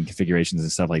settings and configurations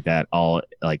and stuff like that, all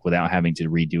like without having to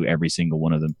redo every single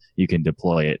one of them, you can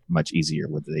deploy it much easier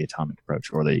with the Atomic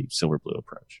approach or the Silverblue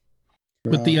approach.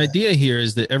 But the idea here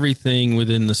is that everything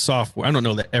within the software, I don't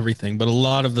know that everything, but a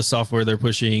lot of the software they're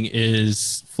pushing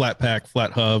is Flatpak,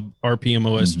 FlatHub,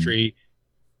 RPM tree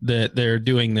that they're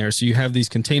doing there. So you have these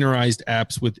containerized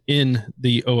apps within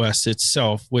the OS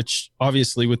itself, which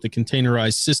obviously with the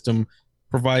containerized system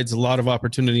provides a lot of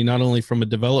opportunity, not only from a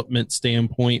development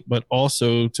standpoint, but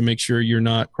also to make sure you're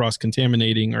not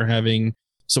cross-contaminating or having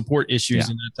support issues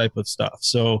and that type of stuff.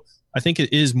 So I think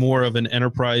it is more of an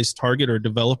enterprise target or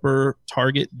developer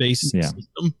target based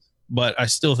system, but I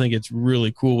still think it's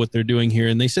really cool what they're doing here.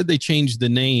 And they said they changed the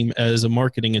name as a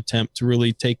marketing attempt to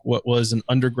really take what was an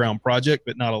underground project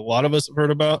that not a lot of us have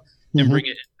heard about and bring it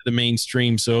into the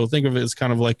mainstream. So think of it as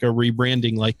kind of like a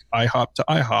rebranding, like IHOP to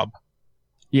IHOB.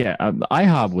 Yeah,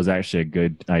 IHOB was actually a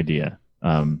good idea,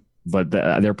 but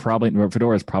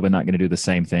Fedora is probably not going to do the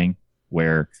same thing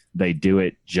where they do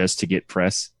it just to get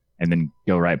press and then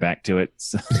go right back to it,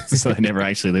 so they never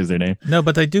actually lose their name. No,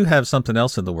 but they do have something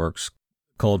else in the works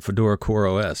called Fedora Core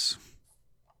OS.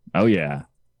 Oh yeah,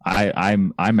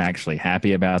 I'm actually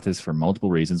happy about this for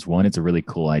multiple reasons. One, it's a really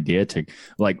cool idea to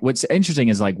like. What's interesting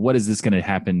is like, what is this going to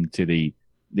happen to the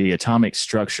atomic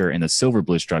structure and the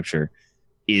Silverblue structure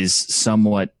is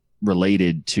somewhat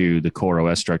related to the Core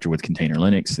OS structure with Container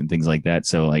Linux and things like that.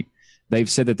 So like. They've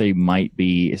said that they might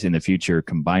be in the future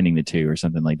combining the two or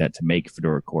something like that to make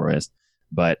Fedora Core OS.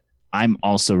 But I'm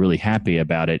also really happy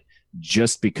about it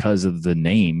just because of the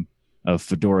name of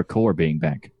Fedora Core being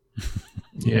back.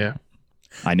 Yeah.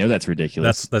 I know that's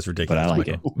ridiculous. That's ridiculous. But I like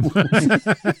it.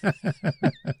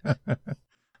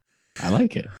 I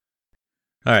like it.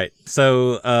 All right.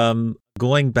 So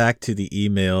going back to the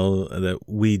email that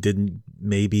we didn't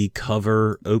maybe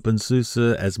cover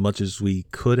OpenSUSE as much as we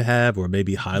could have, or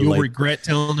maybe highlight. You'll regret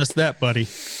telling us that, buddy.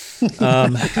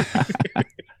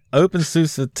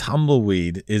 OpenSUSE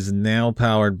Tumbleweed is now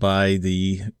powered by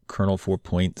the kernel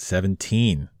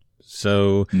 4.17.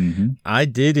 So I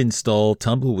did install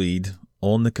Tumbleweed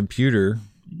on the computer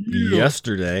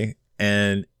yesterday,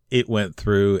 and it went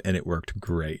through and it worked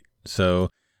great. So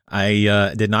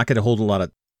I did not get a whole lot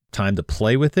of time to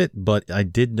play with it, but I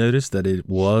did notice that it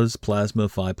was Plasma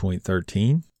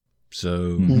 5.13.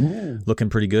 So looking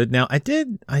pretty good. Now I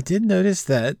did notice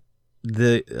that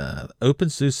the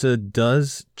OpenSUSE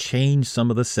does change some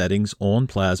of the settings on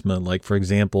Plasma. Like, for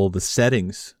example, the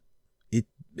settings,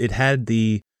 it had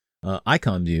the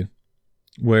icon view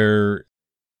where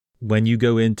when you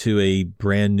go into a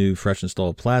brand new fresh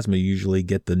installed Plasma, you usually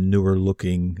get the newer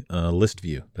looking list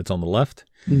view that's on the left.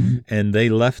 Mm-hmm. And they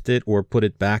left it or put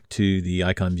it back to the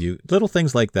icon view. Little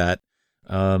things like that.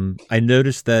 I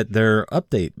noticed that their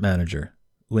update manager,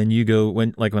 when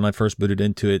I first booted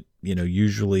into it,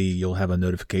 usually you'll have a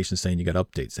notification saying you got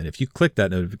updates. And if you click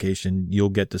that notification, you'll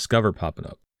get Discover popping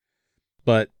up.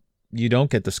 But you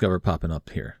don't get Discover popping up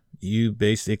here.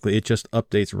 It just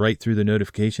updates right through the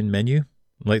notification menu,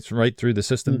 like right through the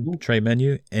system tray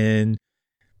menu. And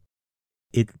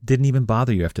it didn't even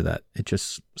bother you after that. It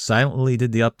just silently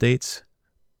did the updates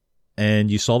and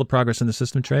you saw the progress in the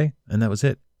system tray and that was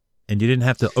it. And you didn't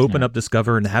have to open up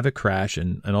Discover and have it crash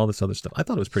and all this other stuff. I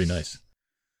thought it was pretty nice.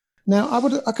 Now,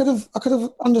 I could have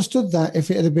understood that if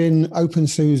it had been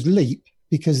OpenSUSE Leap,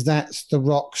 because that's the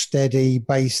rock steady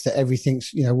base that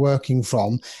everything's working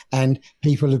from, and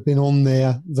people have been on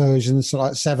their versions for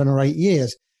like 7 or 8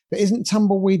 years. But isn't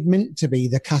Tumbleweed meant to be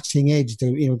the cutting edge?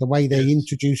 The way they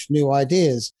introduce new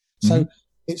ideas. So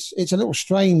it's a little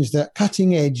strange that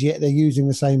cutting edge, yet they're using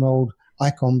the same old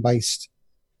icon based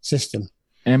system.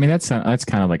 And I mean, that's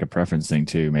kind of like a preference thing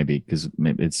too, maybe, because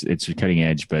it's cutting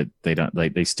edge, but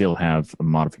they still have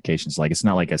modifications. Like, it's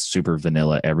not like a super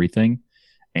vanilla everything.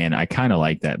 And I kind of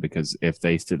like that, because if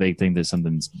they think that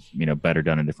something's better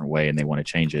done a different way and they want to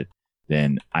change it,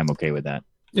 then I'm okay with that.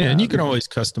 Yeah, and you can always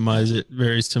customize it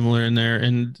very similar in there.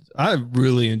 And I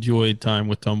really enjoyed time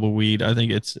with Tumbleweed. I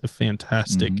think it's a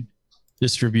fantastic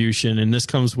distribution. And this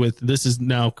has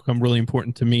now become really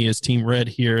important to me as Team Red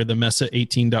here, the Mesa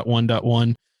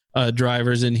 18.1.1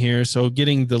 drivers in here. So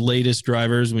getting the latest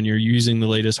drivers when you're using the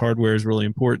latest hardware is really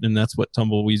important. And that's what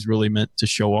Tumbleweed's really meant to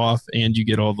show off. And you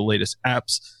get all the latest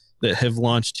apps that have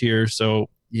launched here. So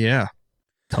yeah,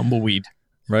 Tumbleweed.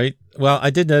 Right. Well, I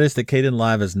did notice that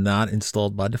Kdenlive is not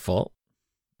installed by default.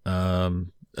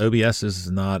 OBS is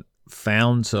not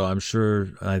found, so I'm sure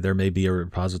there may be a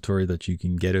repository that you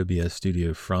can get OBS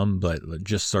Studio from, but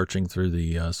just searching through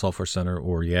the Software Center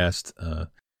or YAST,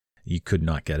 you could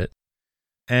not get it.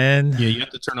 And yeah, you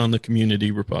have to turn on the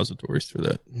community repositories for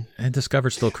that. And Discover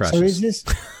still crashes. So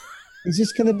is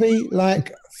this going to be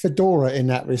like Fedora in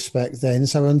that respect then?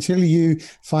 So until you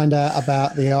find out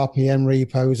about the RPM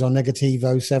repos on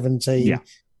Negativo 17, you're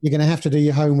going to have to do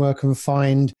your homework and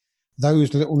find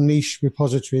those little niche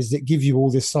repositories that give you all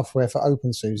this software for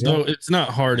OpenSUSE. No, it's not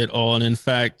hard at all. And in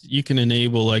fact, you can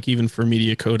enable, like, even for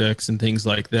media codecs and things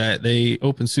like that.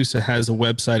 OpenSUSE has a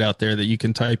website out there that you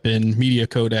can type in media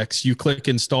codecs. You click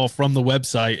install from the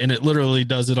website, and it literally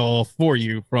does it all for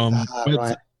you from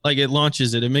right. Like, it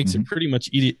launches it. It makes it pretty much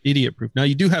idiot proof. Now,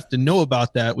 you do have to know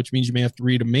about that, which means you may have to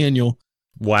read a manual.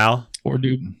 Wow. Or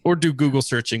do Google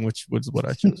searching, which was what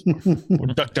I chose. Or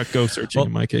DuckDuckGo searching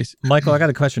in my case. Michael, I got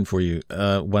a question for you.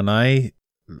 When I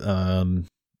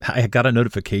got a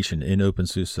notification in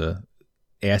OpenSUSE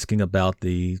asking about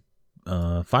the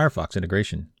Firefox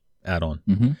integration add-on,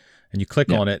 and you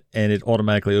click on it, and it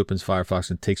automatically opens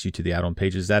Firefox and takes you to the add-on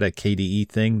page. Is that a KDE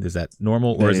thing? Is that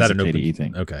normal, or is that an KDE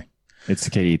thing? Okay, it's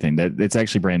the KDE thing. It's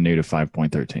actually brand new to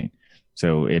 5.13.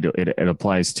 So it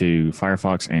applies to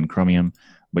Firefox and Chromium,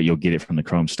 but you'll get it from the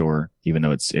Chrome store, even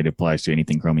though it applies to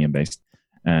anything Chromium based.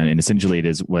 And essentially, it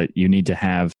is what you need to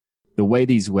have. The way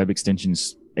these web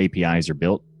extensions APIs are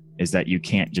built is that you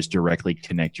can't just directly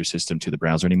connect your system to the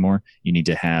browser anymore. You need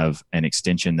to have an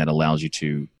extension that allows you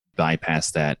to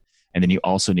bypass that. And then you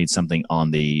also need something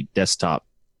on the desktop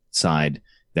side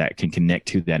that can connect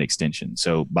to that extension.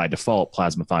 So by default,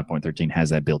 Plasma 5.13 has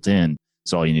that built in.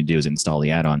 So all you need to do is install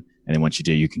the add-on. And then once you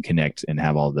do, you can connect and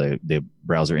have all the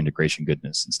browser integration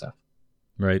goodness and stuff.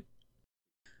 Right.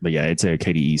 But yeah, it's a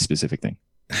KDE specific thing.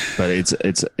 But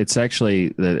it's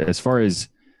actually, as far as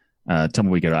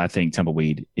Tumbleweed go, I think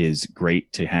Tumbleweed is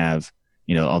great to have,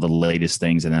 all the latest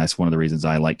things. And that's one of the reasons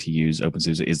I like to use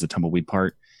OpenSUSE is the Tumbleweed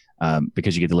part,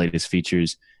 because you get the latest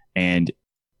features. And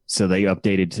so they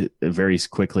updated very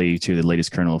quickly to the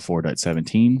latest kernel of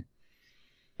 4.17.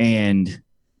 And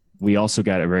we also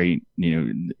got a very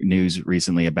news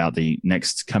recently about the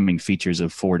next coming features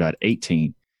of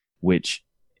 4.18, which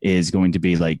is going to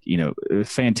be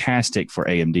fantastic for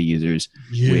AMD users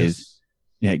with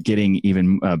getting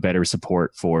even better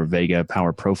support for Vega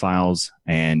power profiles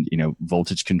and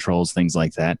voltage controls, things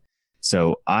like that.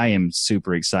 So I am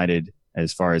super excited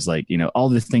as far as all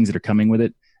the things that are coming with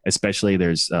it. Especially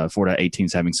there's 4.18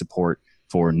 is having support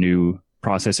for new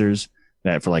processors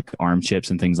that for ARM chips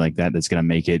and things like that. That's going to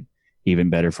make it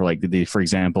even better for for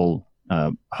example,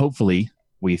 hopefully,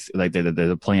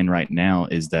 the plan right now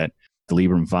is that the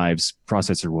Librem 5's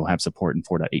processor will have support in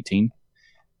 4.18.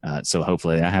 So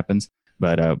hopefully that happens.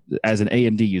 But as an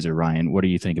AMD user, Ryan, what do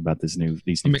you think about these new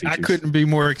features? I couldn't be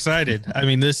more excited. I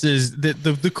mean, this is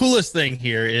the coolest thing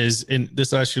here is, and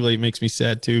this actually makes me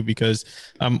sad too, because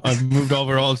I've moved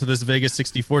over all to this Vega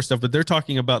 64 stuff, but they're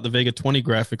talking about the Vega 20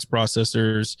 graphics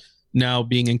processors now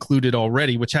being included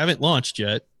already, which haven't launched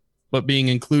yet, but being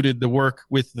included, the work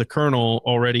with the kernel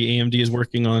already. AMD is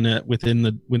working on it within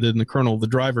the kernel, the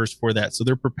drivers for that. So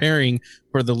they're preparing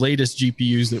for the latest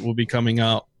GPUs that will be coming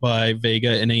out by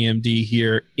Vega and AMD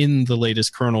here in the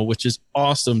latest kernel, which is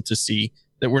awesome to see,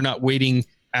 that we're not waiting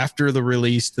after the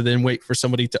release to then wait for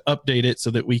somebody to update it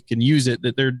so that we can use it,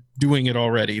 that they're doing it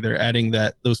already. They're adding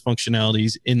those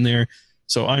functionalities in there.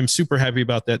 So I'm super happy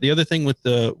about that. The other thing with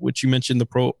which you mentioned,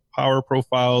 the power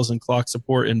profiles and clock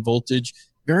support and voltage,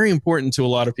 very important to a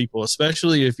lot of people,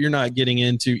 especially if you're not getting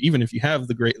into, even if you have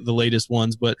the latest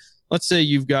ones, but let's say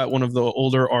you've got one of the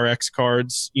older RX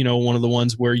cards, one of the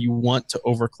ones where you want to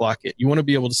overclock it. You want to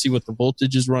be able to see what the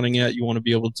voltage is running at. You want to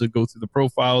be able to go through the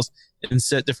profiles and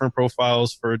set different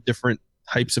profiles for different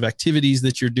types of activities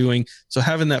that you're doing. So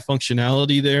having that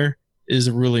functionality there is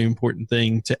a really important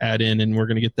thing to add in, and we're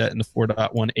going to get that in the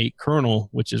 4.18 kernel,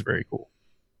 which is very cool.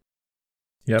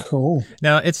 Yep. Cool.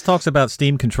 Now, it talks about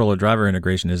Steam controller driver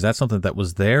integration. Is that something that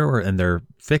was there and they're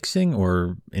fixing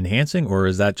or enhancing, or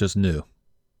is that just new?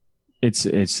 It's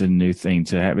a new thing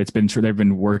to have. They've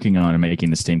been working on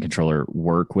making the Steam controller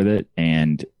work with it,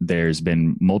 and there's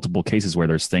been multiple cases where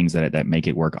there's things that make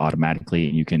it work automatically,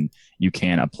 and you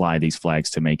can apply these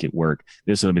flags to make it work.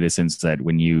 This will be the sense that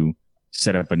when you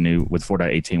set up with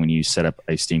 4.18, when you set up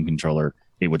a Steam controller,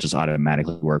 it will just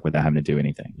automatically work without having to do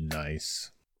anything. Nice.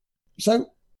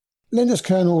 So Linux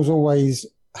kernels always,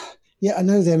 I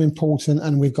know they're important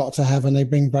and we've got to have, and they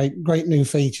bring great new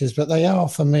features, but they are,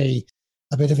 for me,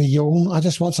 a bit of a yawn. I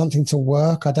just want something to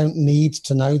work. I don't need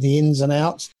to know the ins and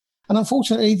outs. And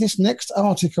unfortunately, this next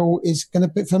article is going to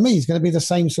be, for me, is going to be the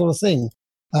same sort of thing.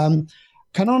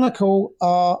 Canonical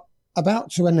are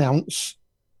about to announce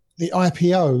the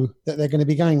IPO that they're going to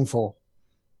be going for.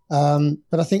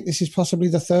 But I think this is possibly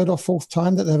the third or fourth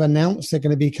time that they've announced they're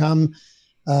going to become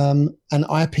an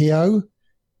IPO.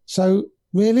 So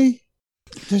really,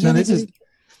 does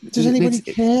anybody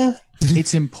care?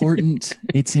 It's important.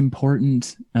 It's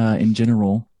important in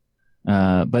general,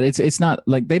 but it's not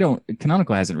like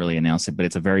Canonical hasn't really announced it, but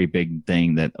it's a very big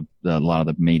thing that a lot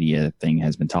of the media thing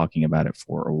has been talking about it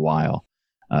for a while.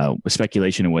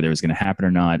 Speculation of whether it was going to happen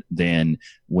or not. Then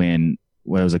when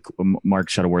Mark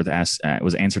Shuttleworth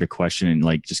answered a question,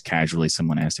 and just casually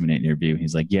someone asked him in an interview,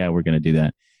 he's like, "Yeah, we're going to do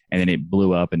that." And then it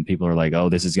blew up, and people are like, "Oh,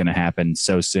 this is going to happen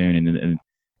so soon." And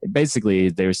basically,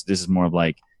 this is more of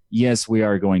like, yes, we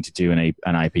are going to do an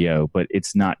IPO, but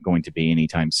it's not going to be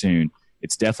anytime soon.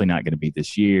 It's definitely not going to be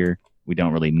this year. We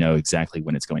don't really know exactly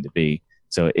when it's going to be.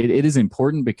 So it is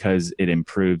important because it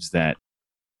improves that.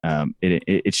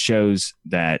 It shows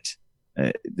that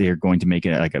they're going to make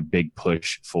it like a big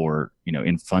push for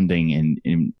in funding and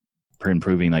in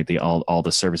improving all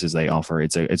the services they offer.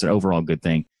 It's an overall good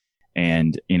thing.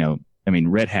 And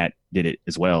Red Hat did it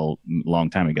as well a long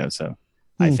time ago. So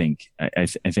I think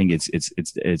it's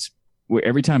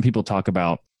every time people talk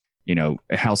about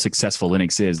how successful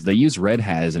Linux is, they use Red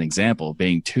Hat as an example,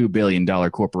 being $2 billion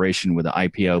corporation with an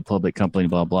IPO, public company,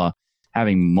 blah blah.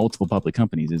 Having multiple public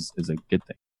companies is a good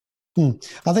thing.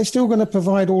 Are they still going to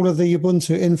provide all of the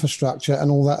Ubuntu infrastructure and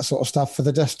all that sort of stuff for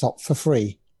the desktop for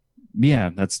free? Yeah,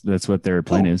 that's what their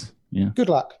plan is. Yeah. Good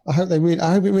luck. I hope it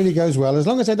really goes well, as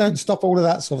long as they don't stop all of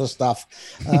that sort of stuff.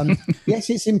 Yes,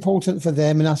 it's important for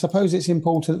them, and I suppose it's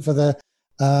important for the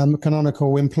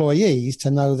Canonical employees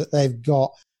to know that they've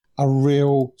got a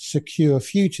real secure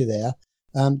future there,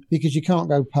 because you can't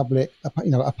go public,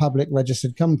 a public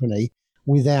registered company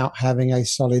without having a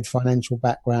solid financial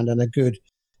background and a good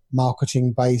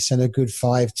marketing base and a good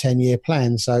 5-10 year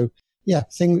plan. So yeah,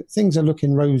 things are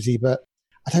looking rosy, but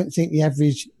I don't think the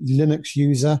average Linux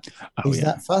user is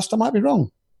that fussed. I might be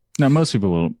wrong. No, most people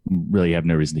will really have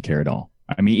no reason to care at all.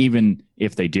 I mean, even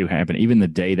if they do happen, even the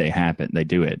day they happen, they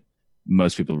do it,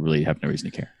 most people really have no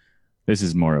reason to care. This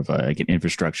is more of an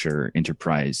infrastructure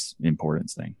enterprise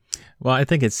importance thing. Well, I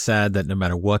think it's sad that no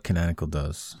matter what Canonical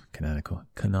does,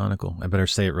 Canonical, I better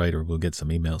say it right or we'll get some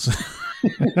emails.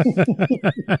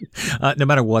 No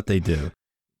matter what they do,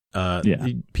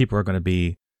 people are going to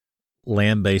be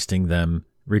lambasting them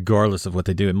regardless of what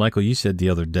they do. And Michael, you said the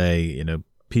other day,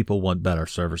 people want better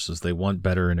services. They want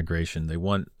better integration. They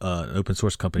want an open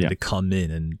source company to come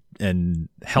in and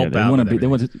help out.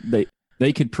 They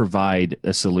they could provide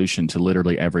a solution to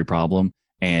literally every problem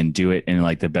and do it in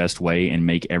like the best way and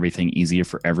make everything easier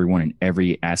for everyone in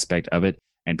every aspect of it.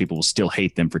 And people will still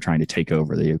hate them for trying to take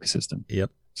over the ecosystem.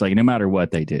 Yep. It's like no matter what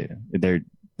they do,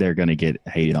 they're going to get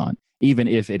hated on, even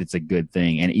if it's a good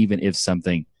thing. And even if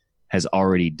something has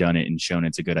already done it and shown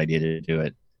it's a good idea to do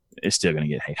it, it's still going to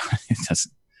get hated on. It's just,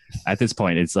 at this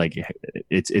point, it's like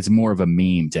it's more of a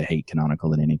meme to hate Canonical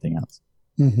than anything else.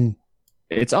 Mm-hmm.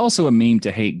 It's also a meme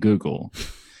to hate Google,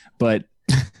 but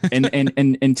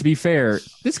and to be fair,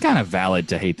 it's kind of valid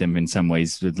to hate them in some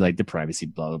ways with like the privacy,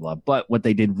 blah blah blah. But what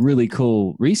they did really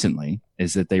cool recently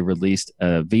is that they released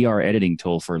a VR editing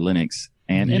tool for Linux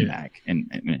and Mac,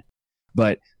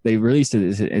 but they released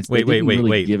it.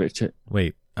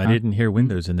 Wait! I didn't hear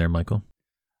Windows in there, Michael.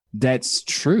 That's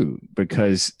true,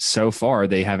 because so far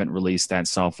they haven't released that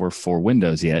software for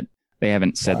Windows yet. They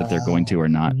haven't said that they're going to or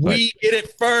not. But we get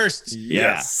it first.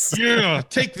 Yes. Yeah.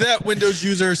 Take that, Windows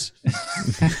users.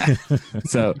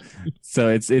 so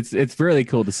it's really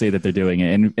cool to see that they're doing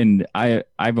it, and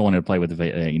I've wanted to play with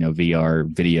VR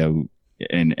video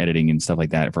and editing and stuff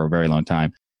like that for a very long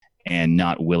time, and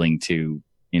not willing to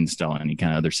install any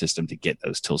kind of other system to get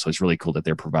those tools. So it's really cool that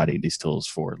they're providing these tools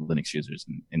for Linux users.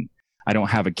 And I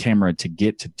don't have a camera to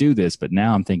get to do this, but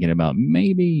now I'm thinking about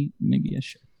maybe I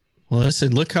should. Well,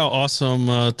 listen, look how awesome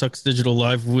Tux Digital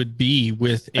Live would be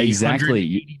with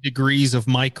 180 degrees of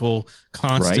Michael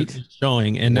constantly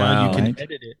showing. And now you can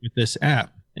edit it with this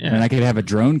app. Yeah. And I could have a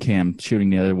drone cam shooting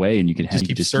the other way, and you could have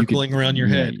keep circling around your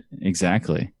head.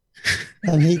 Exactly.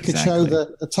 And he could show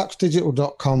the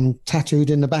tuxdigital.com tattooed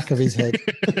in the back of his head.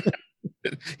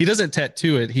 He doesn't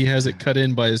tattoo it. He has it cut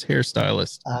in by his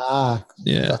hairstylist.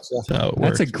 Yeah.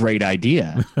 That's a great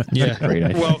idea. Yeah. Great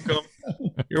idea. Welcome.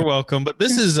 You're welcome. But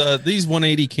this is these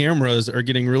 180 cameras are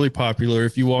getting really popular.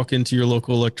 If you walk into your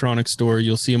local electronics store,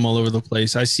 you'll see them all over the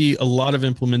place. I see a lot of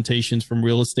implementations from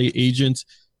real estate agents,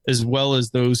 as well as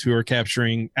those who are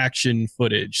capturing action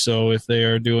footage. So if they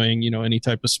are doing, any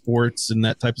type of sports and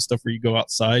that type of stuff where you go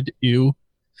outside,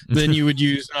 then you would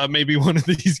use maybe one of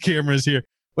these cameras here.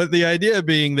 But the idea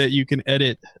being that you can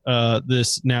edit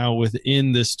this now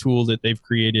within this tool that they've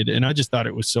created. And I just thought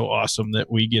it was so awesome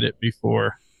that we get it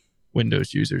before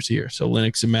Windows users here. So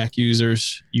Linux and Mac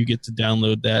users, you get to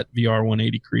download that VR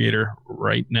 180 creator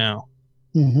right now.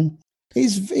 Mm-hmm.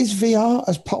 Is VR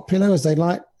as popular as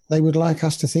they would like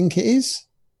us to think it is?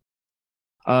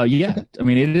 Yeah. I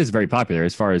mean, it is very popular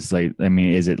as far as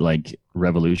is it like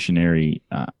revolutionary?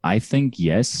 I think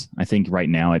yes. I think right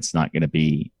now it's not going to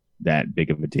be that big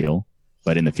of a deal,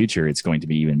 but in the future it's going to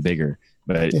be even bigger.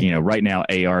 But right now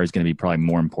AR is going to be probably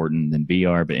more important than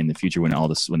VR. But in the future, when all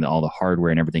the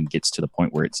hardware and everything gets to the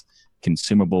point where it's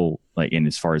consumable, like in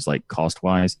as far as like cost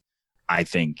wise, I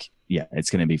think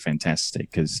it's going to be fantastic,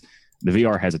 because the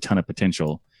VR has a ton of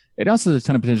potential. It also has a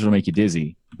ton of potential to make you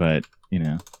dizzy, but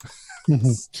I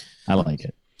like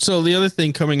it. So the other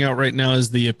thing coming out right now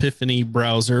is the Epiphany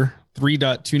browser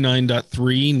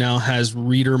 3.29.3 now has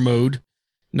reader mode.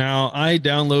 Now, I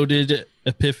downloaded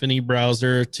Epiphany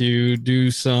browser to do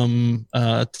some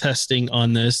testing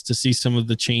on this to see some of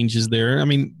the changes there. I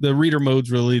mean, the reader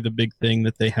mode's really the big thing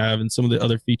that they have, and some of the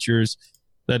other features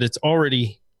that it's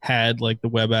already had, like the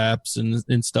web apps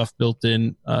and stuff built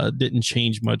in, didn't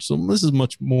change much. So this is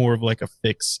much more of like a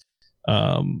fix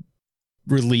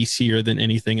release here than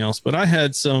anything else. But I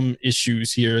had some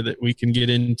issues here that we can get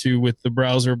into with the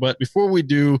browser. But before we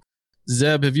do,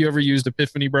 Zeb, have you ever used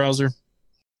Epiphany browser?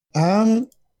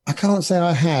 I can't say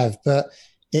I have, but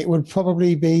it would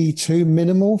probably be too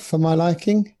minimal for my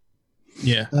liking.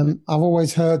 Yeah. I've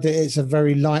always heard that it's a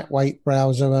very lightweight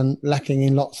browser and lacking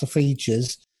in lots of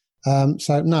features.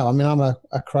 So no, I mean, I'm a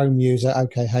Chrome user.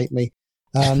 Okay, hate me.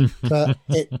 But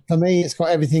for me, it's got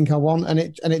everything I want, and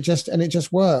it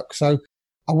just works. So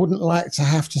I wouldn't like to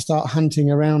have to start hunting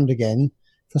around again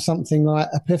for something like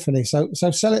Epiphany. So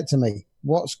sell it to me.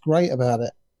 What's great about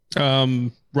it?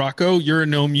 Rocco, you're a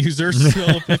GNOME user.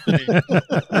 Sell Epiphany.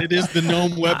 It is the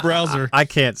GNOME web browser. I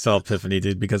can't sell Epiphany,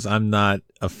 dude, because I'm not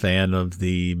a fan of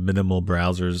the minimal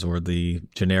browsers or the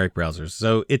generic browsers.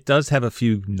 So it does have a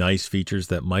few nice features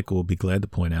that Michael will be glad to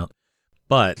point out,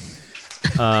 but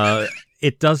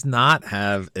it does not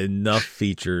have enough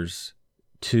features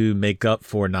to make up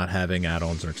for not having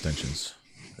add-ons or extensions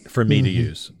for me to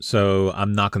use. So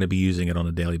I'm not going to be using it on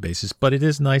a daily basis, but it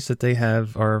is nice that they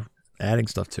are adding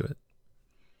stuff to it.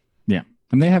 Yeah.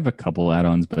 And they have a couple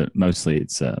add-ons, but mostly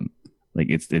it's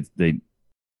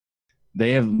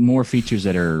they have more features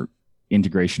that are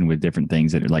integration with different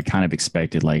things that are like kind of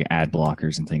expected, like ad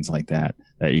blockers and things like that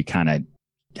you kind of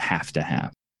have to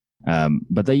have.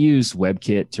 But they use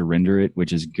WebKit to render it,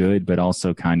 which is good, but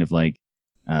also kind of like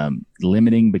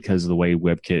limiting because of the way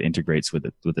WebKit integrates with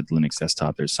the Linux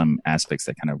desktop. There's some aspects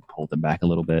that kind of hold them back a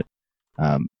little bit.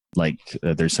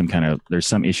 There's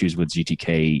some issues with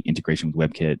GTK integration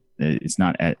with WebKit. It's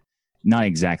not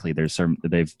exactly.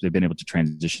 They've been able to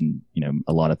transition,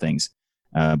 a lot of things.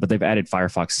 But they've added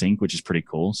Firefox Sync, which is pretty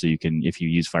cool. So if you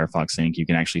use Firefox Sync, you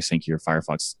can actually sync your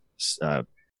Firefox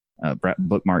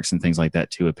bookmarks and things like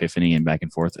that to Epiphany and back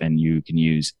and forth, and you can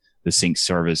use the sync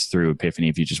service through Epiphany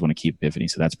if you just want to keep Epiphany.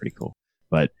 So that's pretty cool.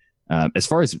 But as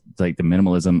far as like the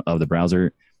minimalism of the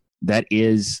browser, that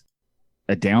is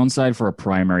a downside for a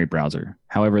primary browser.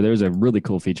 However, there's a really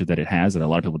cool feature that it has that a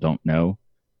lot of people don't know,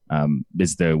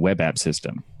 is the web app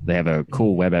system. They have a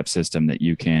cool web app system that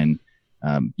you can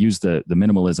use the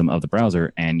minimalism of the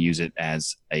browser and use it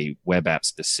as a web app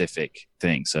specific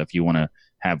thing. So if you want to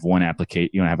have one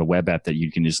application, have a web app that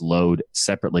you can just load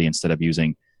separately instead of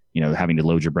using, having to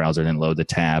load your browser and then load the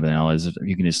tab and all this,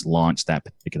 you can just launch that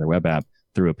particular web app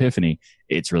through Epiphany.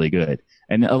 It's really good.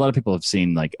 And a lot of people have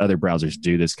seen like other browsers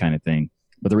do this kind of thing.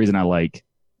 But the reason I like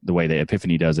the way that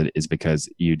Epiphany does it is because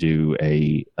you do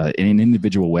an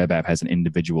individual web app has an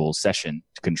individual session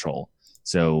to control.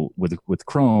 So with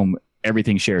Chrome,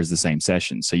 everything shares the same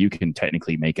session. So you can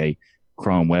technically make a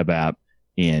Chrome web app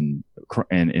in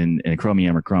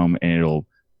Chromium or Chrome, and it'll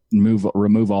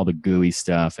remove all the GUI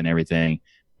stuff and everything,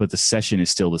 but the session is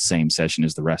still the same session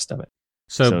as the rest of it.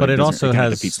 But it also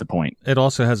defeats the point. It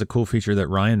also has a cool feature that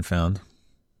Ryan found.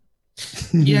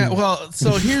 Yeah, well,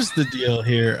 so here's the deal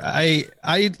here. I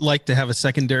like to have a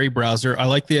secondary browser. I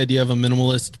like the idea of a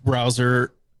minimalist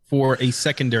browser for a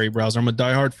secondary browser. I'm a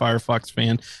diehard Firefox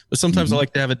fan, but sometimes I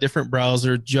like to have a different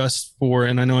browser just for,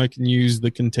 and I know I can use the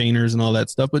containers and all that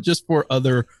stuff, but just for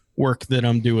other work that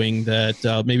I'm doing,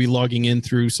 that maybe logging in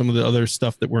through some of the other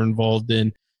stuff that we're involved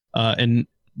in.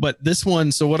 But this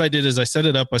one, so what I did is I set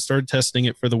it up, I started testing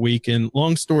it for the week, and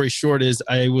long story short is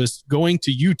I was going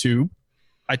to YouTube.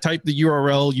 I typed the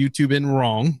URL YouTube in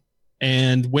wrong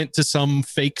and went to some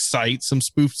fake site, some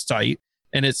spoof site,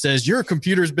 and it says, your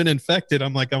computer's been infected.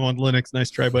 I'm like, I'm on Linux. Nice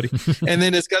try, buddy. And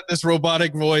then it's got this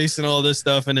robotic voice and all this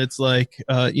stuff. And it's like,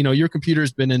 your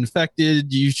computer's been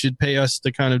infected. You should pay us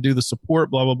to kind of do the support,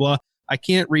 blah, blah, blah. I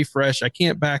can't refresh. I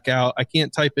can't back out. I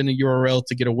can't type in a URL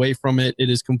to get away from it. It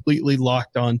is completely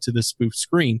locked onto the spoof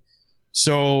screen.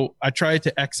 So I tried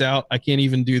to X out. I can't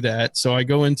even do that. So I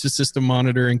go into System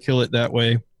Monitor and kill it that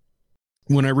way.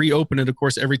 When I reopen it, of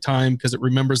course, every time, because it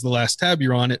remembers the last tab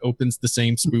you're on, it opens the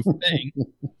same spoof thing.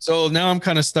 So now I'm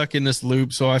kind of stuck in this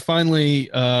loop. So I finally,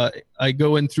 I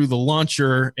go in through the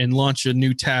launcher and launch a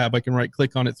new tab. I can right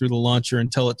click on it through the launcher and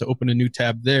tell it to open a new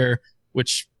tab there,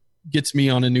 which gets me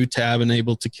on a new tab and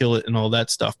able to kill it and all that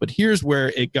stuff. But here's where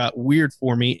it got weird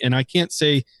for me. And I can't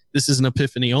say this is an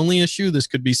Epiphany only issue. This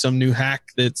could be some new hack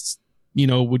that's,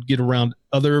 would get around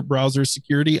other browser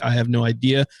security. I have no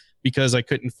idea, because I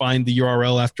couldn't find the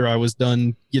URL after I was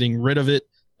done getting rid of it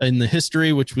in the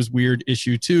history, which was weird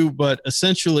issue 2. But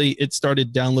essentially it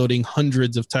started downloading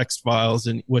hundreds of text files,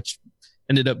 and which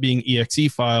ended up being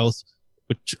exe files,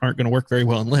 which aren't going to work very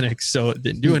well in Linux. So it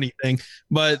didn't do anything,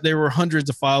 but there were hundreds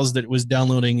of files that it was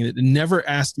downloading. It never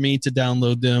asked me to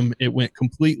download them. It went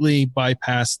completely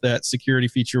bypass that security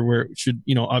feature where it should,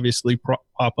 obviously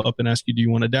pop up and ask you, do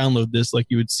you want to download this, like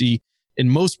you would see in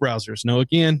most browsers. Now,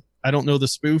 again, I don't know the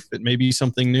spoof. It may be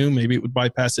something new. Maybe it would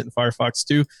bypass it in Firefox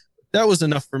too. That was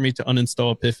enough for me to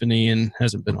uninstall Epiphany, and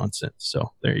hasn't been on since.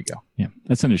 So there you go. Yeah,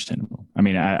 that's understandable. I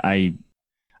mean,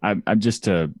 I'm just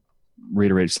to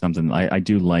reiterate something. I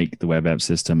do like the web app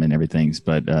system and everything,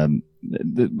 but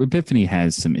the Epiphany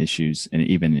has some issues, and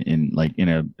even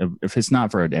if it's not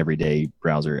for an everyday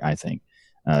browser, I think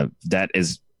that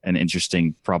is an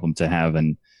interesting problem to have,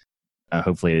 and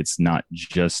hopefully it's not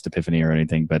just Epiphany or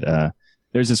anything, but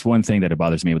there's this one thing that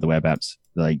bothers me with the web apps.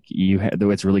 Like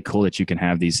though it's really cool that you can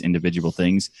have these individual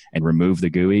things and remove the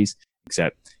GUIs,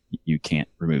 except you can't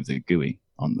remove the GUI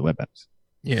on the web apps.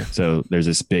 Yeah. So there's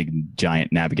this big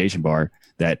giant navigation bar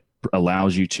that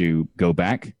allows you to go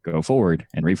back, go forward,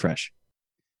 and refresh.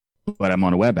 But I'm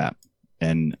on a web app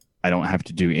and I don't have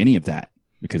to do any of that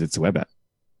because it's a web app.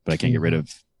 But I can't get rid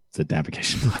of the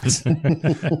navigation bars.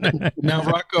 Now,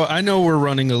 Rocco, I know we're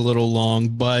running a little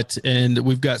long, and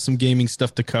we've got some gaming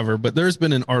stuff to cover, but there's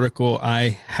been an article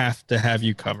I have to have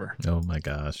you cover. Oh my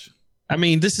gosh. I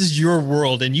mean, this is your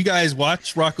world, and you guys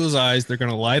watch Rocco's eyes. They're going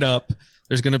to light up.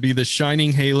 There's going to be the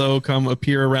shining halo come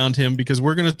appear around him, because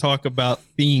we're going to talk about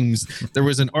themes. There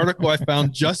was an article I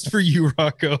found just for you,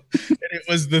 Rocco, and it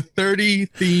was the 30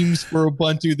 themes for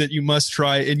Ubuntu that you must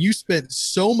try. And you spent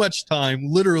so much time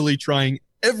literally trying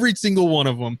every single one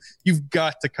of them. You've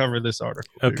got to cover this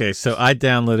article. Dude. Okay, so I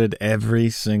downloaded every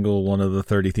single one of the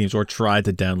 30 themes, or tried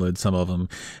to download some of them.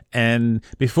 And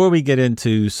before we get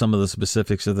into some of the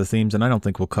specifics of the themes, and I don't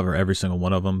think we'll cover every single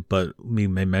one of them, but we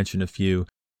may mention a few.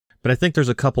 But I think there's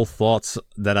a couple thoughts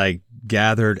that I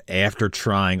gathered after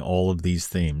trying all of these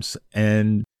themes.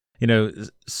 And,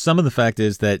 some of the fact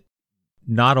is that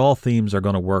not all themes are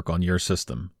going to work on your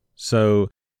system.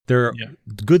 So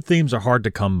good themes are hard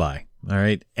to come by. All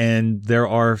right. And there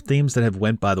are themes that have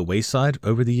went by the wayside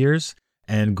over the years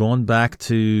and gone back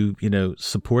to,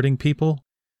 supporting people.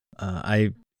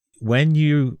 When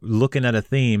you looking at a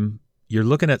theme, you're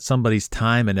looking at somebody's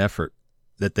time and effort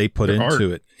that they put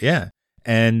into it. Yeah.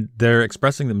 And they're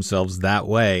expressing themselves that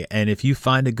way. And if you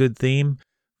find a good theme,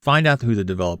 find out who the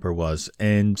developer was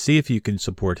and see if you can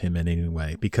support him in any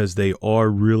way, because they are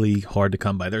really hard to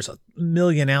come by. There's a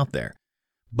million out there,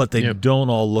 but they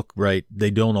don't all look right. They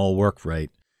don't all work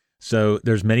right. So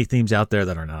there's many themes out there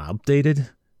that are not updated.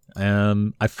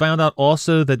 I found out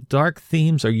also that dark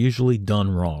themes are usually done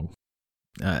wrong.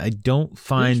 I don't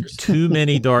find too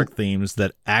many dark themes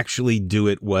that actually do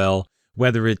it well,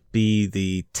 whether it be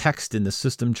the text in the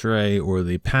system tray or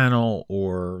the panel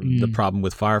or the problem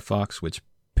with Firefox, which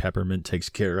Peppermint takes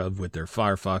care of with their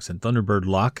Firefox and Thunderbird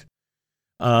lock.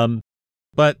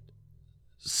 But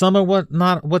some are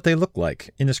not what they look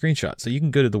like in the screenshot. So you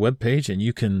can go to the web page and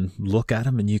you can look at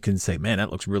them and you can say, man,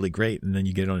 that looks really great. And then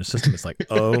you get it on your system. It's like,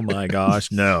 oh my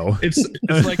gosh, no. It's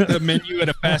like the menu at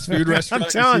a fast food restaurant. I'm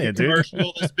telling you, dude.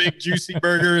 This big juicy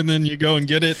burger, and then you go and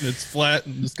get it and it's flat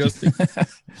and disgusting.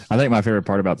 I think my favorite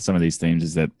part about some of these themes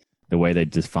is that the way they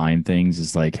define things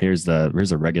is like, here's a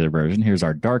regular version. Here's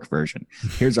our dark version.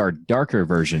 Here's our darker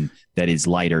version that is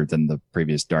lighter than the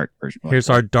previous dark version. Here's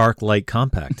our dark light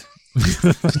compact. So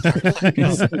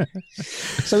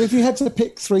if you had to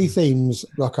pick 3 themes,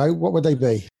 Rocco, what would they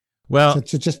be? Well,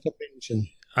 to mention.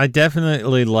 I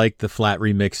definitely like the flat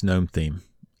remix GNOME theme.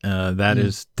 That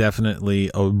is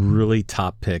definitely a really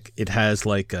top pick. It has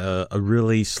like a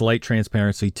really slight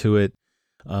transparency to it.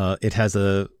 It has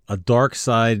a dark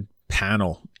side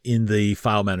panel in the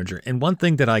file manager. And one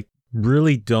thing that I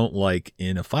really don't like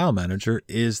in a file manager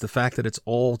is the fact that it's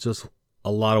all just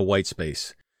a lot of white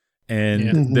space.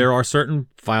 And there are certain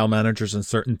file managers and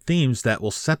certain themes that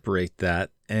will separate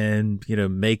that and,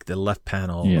 make the left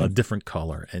panel a different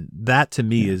color. And that to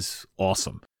me is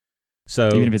awesome. So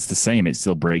even if it's the same, it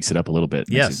still breaks it up a little bit.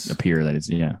 Yes. It appear that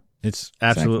it's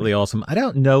absolutely awesome. I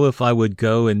don't know if I would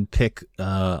go and pick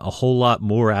a whole lot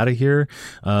more out of here.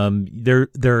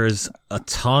 There is a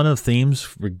ton of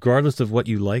themes, regardless of what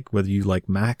you like, whether you like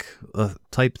Mac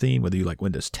type theme, whether you like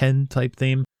Windows 10 type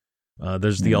theme.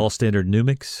 There's the all standard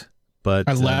Numix. But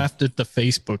I laughed at the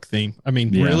Facebook theme. I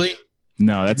mean, really?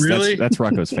 No, that's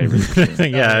Rocco's favorite.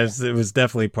 Yeah, it was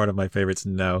definitely part of my favorites.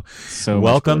 No, so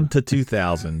welcome to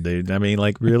 2000, dude. I mean,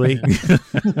 like, really?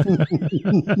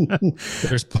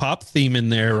 There's Pop theme in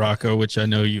there, Rocco, which I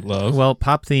know you love. Well,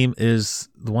 Pop theme is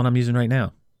the one I'm using right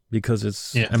now because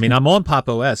it's. I mean, I'm on Pop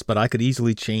OS, but I could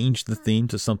easily change the theme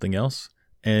to something else,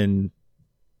 and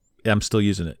I'm still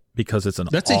using it because it's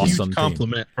That's awesome a huge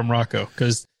compliment from Rocco.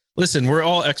 Because listen, we're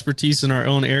all expertise in our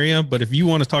own area, but if you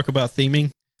want to talk about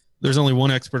theming, there's only one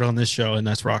expert on this show, and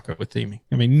that's Rocco with theming.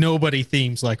 I mean, nobody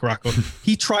themes like Rocco.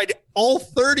 He tried all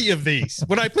 30 of these.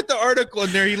 When I put the article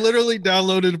in there, he literally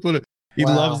downloaded and put it. He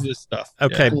loves this stuff.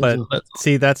 Okay, but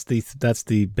see, that's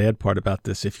the bad part about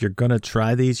this. If you're gonna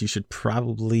try these, you should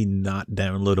probably not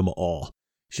download them all.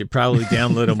 You should probably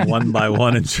download them one by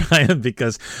one and try them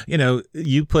because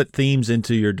you put themes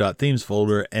into your .themes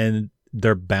folder and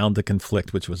they're bound to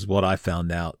conflict, which was what I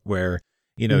found out. Where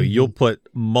you'll put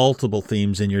multiple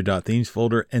themes in your .themes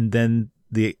folder, and then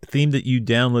the theme that you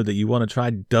download that you want to try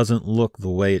doesn't look the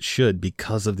way it should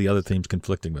because of the other themes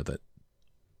conflicting with it.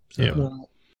 So. Yeah.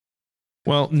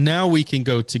 Well, now we can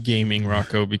go to gaming,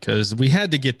 Rocco, because we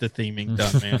had to get the theming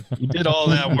done, man. You did all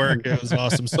that work. It was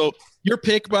awesome. So your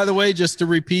pick, by the way, just to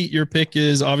repeat, your pick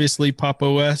is obviously Pop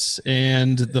OS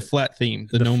and the flat theme,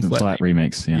 the GNOME flat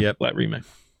remix. Yeah. Yep. Flat remix.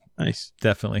 Nice.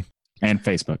 Definitely. And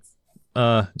Facebook.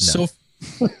 No. So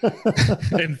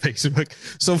and Facebook.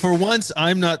 So for once,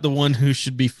 I'm not the one who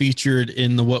should be featured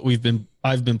in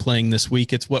I've been playing this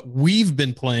week. It's what we've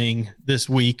been playing this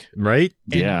week. Right?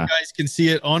 And you guys can see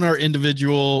it on our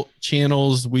individual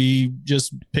channels. We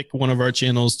just pick one of our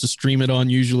channels to stream it on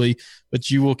usually,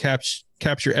 but you will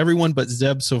capture everyone but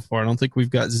Zeb so far. I don't think we've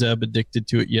got Zeb addicted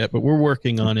to it yet, but we're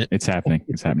working on it. It's happening.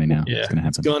 It's happening now. Yeah,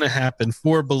 it's going to happen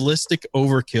for Ballistic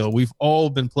Overkill. We've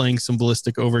all been playing some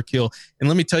Ballistic Overkill. And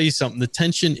let me tell you something. The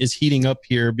tension is heating up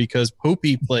here because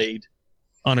Popey played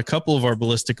on a couple of our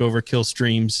Ballistic Overkill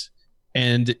streams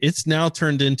And it's now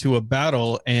turned into a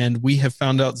battle, and we have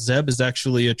found out Zeb is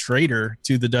actually a traitor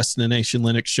to the Destination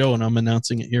Linux show, and I'm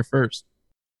announcing it here first.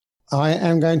 I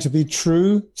am going to be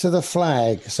true to the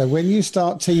flag. So when you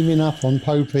start teaming up on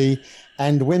Popey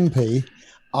and Wimpy,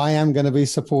 I am going to be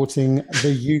supporting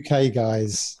the UK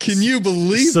guys. Can you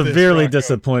believe Severely this,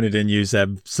 disappointed in you,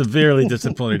 Zeb. Severely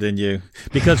disappointed in you,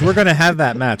 because we're going to have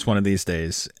that match one of these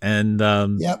days, and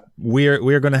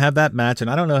we're going to have that match, and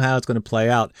I don't know how it's going to play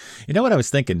out. You know what I was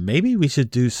thinking? Maybe we should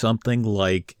do something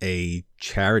like a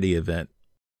charity event.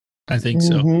 I think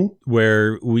so.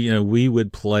 Where we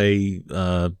would play,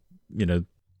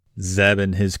 Zeb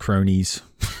and his cronies.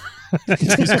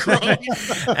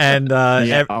 And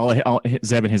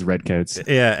Zeb and his red coats.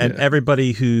 And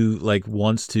everybody who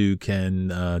wants to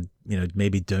can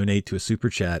maybe donate to a super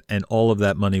chat, and all of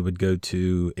that money would go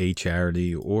to a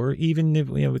charity, or even if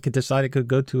we could decide it could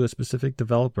go to a specific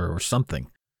developer or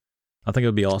something. I think it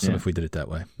would be awesome if we did it that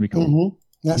way. Be cool.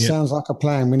 That sounds like a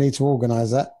plan. We need to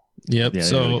organize that. Yep. Yeah,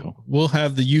 so really cool. We'll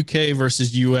have the UK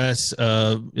versus US,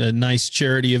 a nice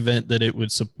charity event that it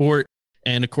would support.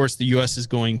 And of course, the US is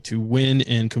going to win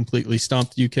and completely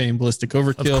stomp the UK in Ballistic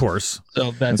Overkill. Of course.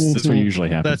 So That's what usually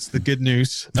happens. That's the good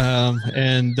news.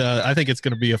 And I think it's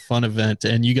going to be a fun event.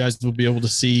 And you guys will be able to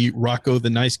see Rocco the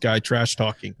Nice Guy trash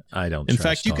talking. I don't. In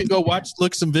fact, you can go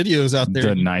look some videos out there.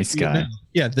 The nice guy.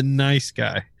 Yeah, the nice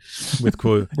guy. With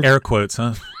air quotes,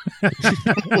 huh?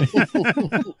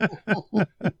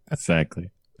 Exactly.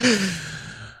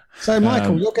 So,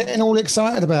 Michael, you're getting all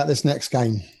excited about this next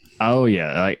game. Oh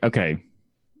yeah, okay.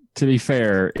 To be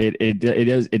fair,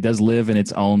 it does live in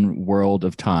its own world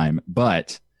of time.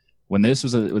 But when this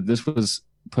was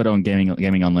put on gaming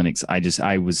on Linux,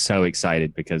 I was so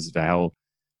excited because of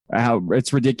how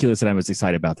it's ridiculous that I was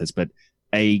excited about this. But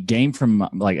a game from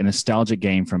a nostalgic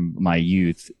game from my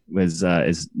youth is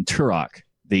Turok,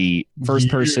 the first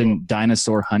person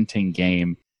dinosaur hunting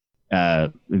game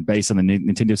based on the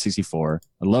Nintendo 64.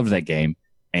 I loved that game,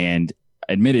 and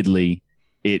admittedly,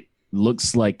 it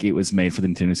looks like it was made for the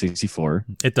Nintendo 64.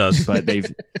 It does, but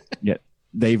they've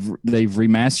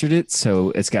remastered it,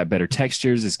 so it's got better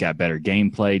textures, it's got better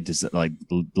gameplay,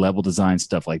 level design,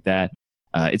 stuff like that.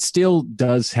 It still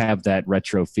does have that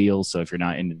retro feel. So if you're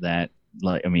not into that,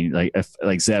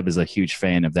 Zeb is a huge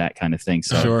fan of that kind of thing.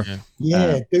 So sure,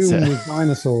 Doom with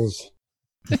dinosaurs.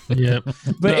 Yeah,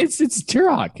 but it's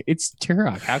Turok. It's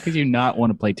Turok. How could you not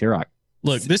want to play Turok?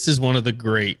 Look, this is one of the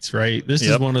greats, right? This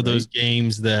is one of those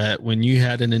games that when you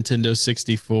had a Nintendo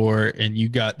 64 and you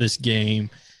got this game,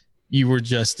 you were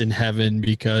just in heaven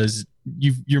because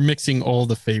you're mixing all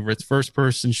the favorites.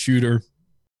 First-person shooter,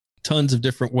 tons of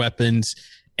different weapons,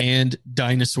 and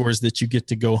dinosaurs that you get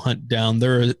to go hunt down.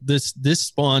 This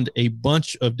spawned a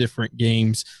bunch of different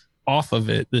games off of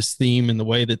it, this theme and the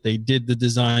way that they did the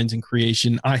designs and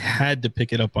creation. I had to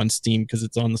pick it up on Steam because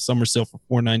it's on the summer sale for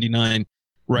 $4.99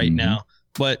 right now.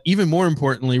 But even more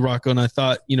importantly, Rocco, and I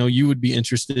thought, you would be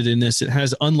interested in this. It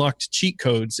has unlocked cheat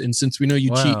codes. And since we know you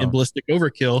cheat in Ballistic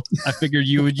Overkill, I figured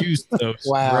you would use those.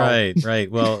 Wow.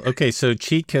 Right. Well, okay. So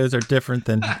cheat codes are different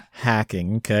than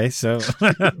hacking. Okay. So,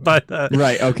 but,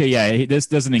 right. Okay. Yeah. This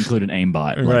doesn't include an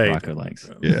aimbot like Rocco likes.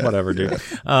 Yeah. Whatever, dude.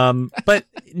 But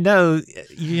no,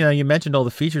 you mentioned all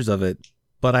the features of it.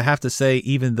 But I have to say,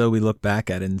 even though we look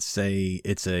back at it and say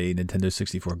it's a Nintendo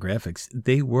 64 graphics,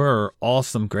 they were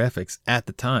awesome graphics at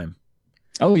the time.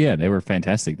 Oh, yeah. They were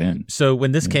fantastic then. So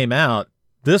when this came out,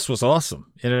 this was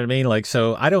awesome. You know what I mean?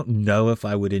 So I don't know if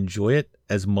I would enjoy it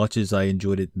as much as I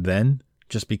enjoyed it then,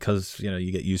 just because,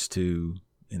 you get used to,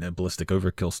 Ballistic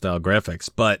Overkill style graphics.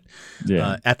 But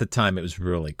at the time, it was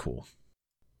really cool.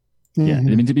 Yeah, I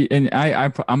mean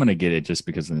I'm gonna get it just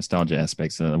because of the nostalgia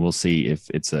aspects. We'll see if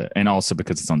it's and also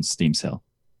because it's on Steam sale.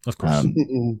 Of course.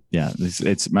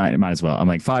 It's might as well. I'm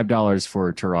like $5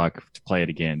 for Turok to play it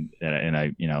again, and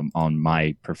I on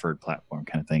my preferred platform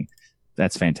kind of thing.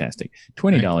 That's fantastic.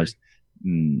 $20.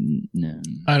 No,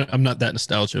 I'm not that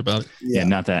nostalgic about it. Yeah,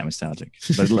 not that nostalgic.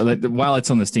 But while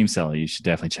it's on the Steam sale, you should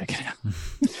definitely check it out.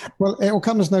 Well, it will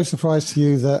come as no surprise to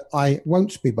you that I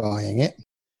won't be buying it.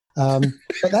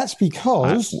 But that's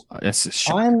because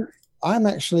I'm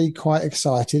actually quite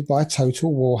excited by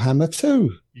Total Warhammer 2.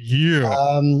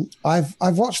 Yeah.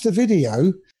 I've watched the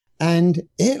video and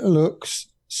it looks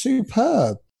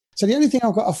superb. So the only thing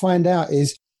I've got to find out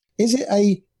is it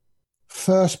a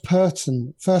first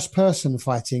person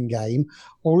fighting game,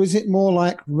 or is it more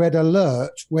like Red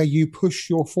Alert where you push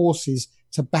your forces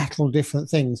to battle different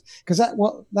things? Because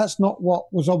that's not what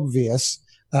was obvious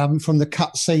from the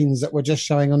cut scenes that we're just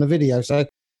showing on the video. So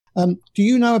do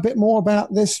you know a bit more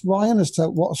about this, Ryan, as to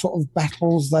what sort of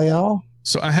battles they are?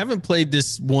 So I haven't played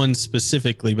this one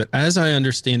specifically, but as I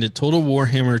understand it, Total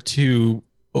Warhammer 2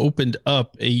 opened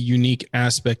up a unique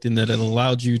aspect in that it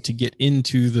allowed you to get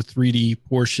into the 3D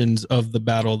portions of the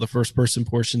battle, the first person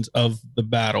portions of the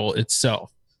battle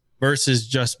itself, versus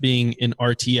just being in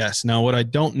RTS. Now, what I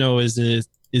don't know is it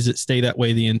stay that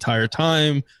way the entire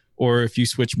time, or if you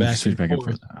switch back and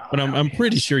forth. But I'm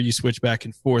pretty sure you switch back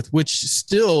and forth, which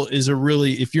still is a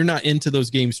really, if you're not into those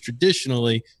games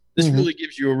traditionally, this really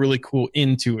gives you a really cool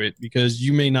into it, because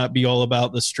you may not be all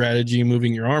about the strategy and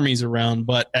moving your armies around,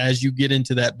 but as you get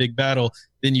into that big battle,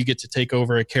 then you get to take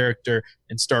over a character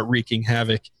and start wreaking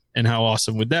havoc. And how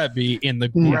awesome would that be? In the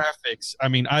graphics, I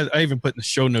mean, I even put in the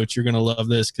show notes, you're going to love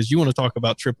this, because you want to talk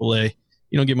about AAA.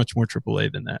 You don't get much more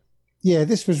AAA than that. Yeah,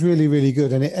 this was really, really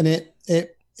good. And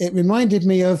it reminded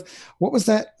me of, what was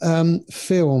that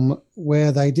film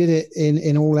where they did it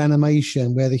in all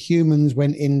animation, where the humans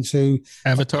went into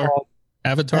Avatar?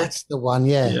 That's the one,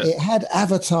 yeah. It had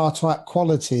Avatar type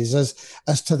qualities as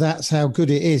to that's how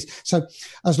good it is. So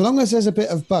as long as there's a bit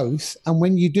of both, and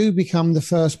when you do become the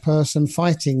first person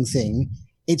fighting thing,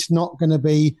 it's not going to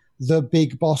be the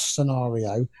big boss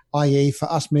scenario, i.e.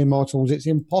 for us mere mortals, it's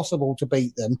impossible to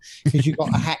beat them because you've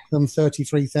got to hack them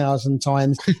 33,000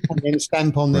 times and then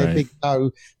stamp on their big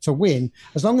toe to win.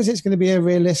 As long as it's going to be a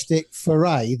realistic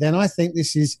foray, then I think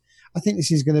this is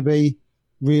going to be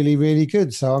really, really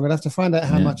good. So I'm going to have to find out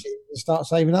how much it is and start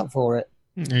saving up for it.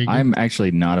 I'm actually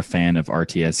not a fan of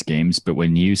RTS games, but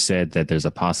when you said that there's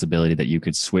a possibility that you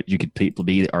could switch, you could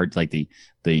be like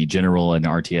the general and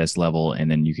RTS level, and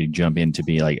then you could jump in to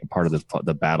be like part of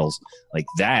the battles, like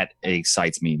that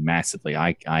excites me massively.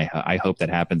 I hope that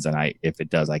happens, and if it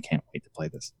does, I can't wait to play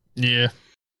this. Yeah,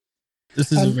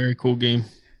 this is a very cool game.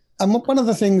 And one of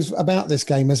the things about this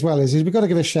game as well is we've got to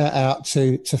give a shout out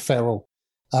to Feral.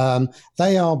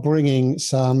 They are bringing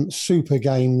some super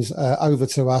games over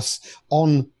to us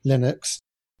on Linux.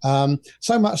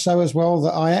 So much so as well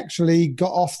that I actually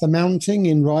got off the mounting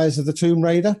in Rise of the Tomb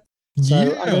Raider. So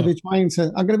I'm going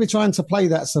to be trying to play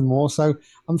that some more. So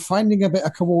I'm finding a bit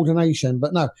of coordination.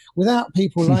 But no, without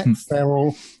people like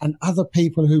Feral and other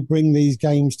people who bring these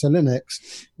games to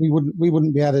Linux, we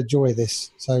wouldn't be able to enjoy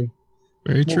this. So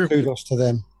very true. Kudos to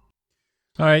them.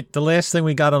 All right, the last thing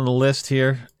we got on the list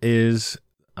here is,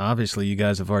 obviously, you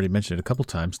guys have already mentioned it a couple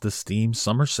times, the Steam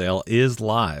Summer Sale is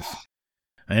live.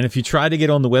 And if you try to get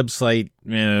on the website,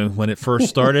 when it first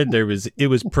started, it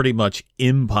was pretty much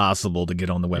impossible to get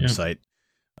on the website.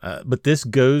 But this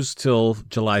goes till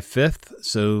July 5th.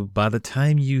 So by the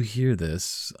time you hear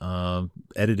this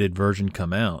edited version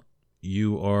come out,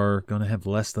 you are going to have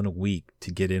less than a week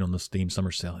to get in on the Steam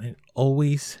Summer Sale. And it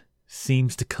always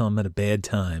seems to come at a bad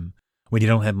time when you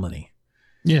don't have money.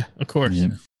 Yeah, of course.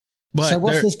 Yeah. But so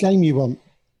what's this game you want?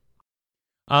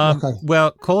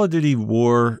 Well, Call of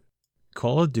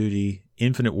Duty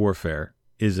Infinite Warfare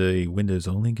is a Windows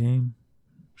only game.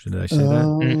 Should I say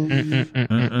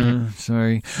that?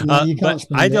 Sorry. No, but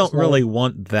I don't really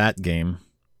want that game,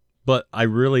 but I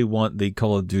really want the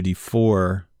Call of Duty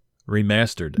 4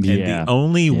 remastered. And the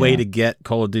only way to get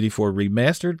Call of Duty 4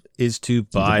 remastered is to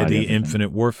buy the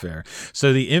Infinite Warfare.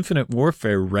 So the Infinite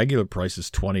Warfare regular price is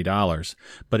 $20,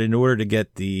 but in order to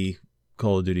get the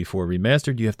Call of Duty 4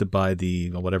 remastered, you have to buy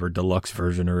the whatever deluxe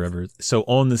version or whatever. So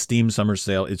on the Steam Summer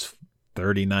Sale, it's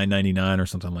 $39.99 or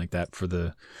something like that for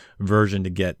the version to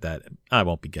get that. I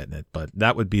won't be getting it, but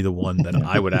that would be the one that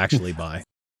I would actually buy.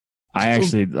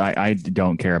 I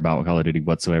don't care about Call of Duty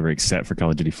whatsoever, except for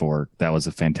Call of Duty 4. That was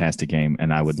a fantastic game,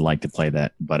 and I would like to play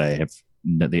that, but I have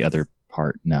the other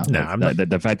part.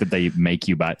 The fact that they make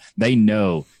you buy, they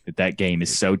know that game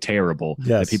is so terrible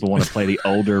that people want to play the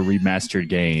older remastered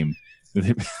game.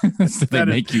 So they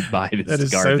make you buy this. That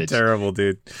is garbage. So terrible,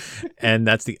 dude. And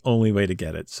that's the only way to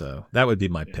get it. So that would be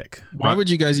my pick. Why would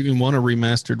you guys even want a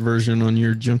remastered version on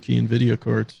your junky NVIDIA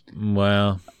cards?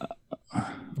 Well,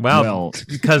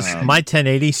 because my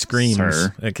 1080 screams.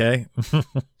 Sir. Okay.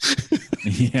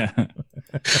 Yeah.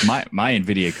 My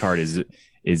NVIDIA card is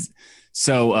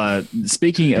so.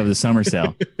 Speaking of the summer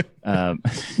sale,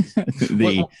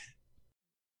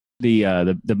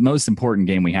 the most important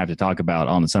game we have to talk about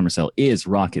on the summer sale is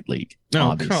Rocket League.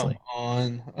 Obviously, come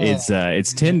on. It's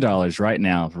 $10 right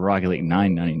now for Rocket League,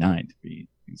 $9.99 to be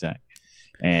exact.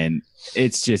 And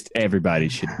it's just everybody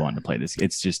should want to play this.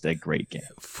 It's just a great game.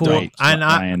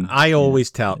 I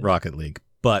always tout Rocket League,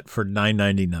 but for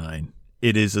 $9.99,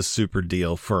 it is a super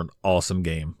deal for an awesome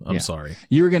game. I'm sorry.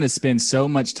 You're going to spend so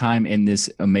much time in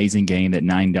this amazing game that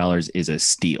 $9 is a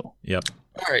steal. Yep.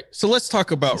 All right, so let's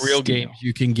talk about real games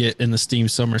you can get in the Steam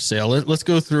Summer Sale. Let's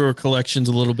go through our collections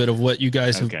a little bit of what you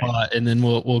guys have bought, and then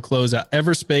we'll close out.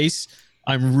 Everspace,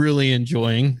 I'm really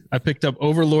enjoying. I picked up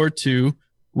Overlord 2,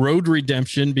 Road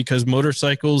Redemption, because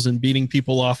motorcycles and beating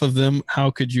people off of them,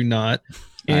 how could you not?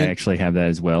 I actually have that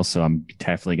as well, so I'm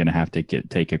definitely going to have to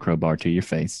take a crowbar to your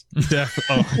face.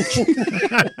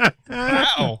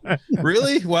 Wow.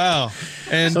 Really? Wow.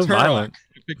 And So Turok. violent.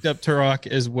 I picked up Turok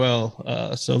as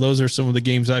well. So those are some of the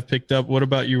games I've picked up. What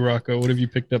about you, Rocco? What have you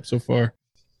picked up so far?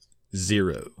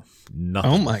 0.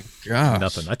 Nothing. Oh my gosh.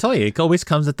 Nothing. I tell you, it always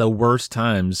comes at the worst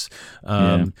times.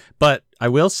 But I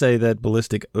will say that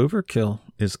Ballistic Overkill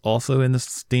is also in the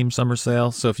Steam Summer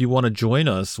Sale. So if you want to join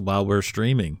us while we're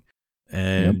streaming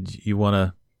and you want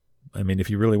to, I mean, if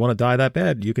you really want to die that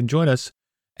bad, you can join us.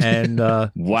 And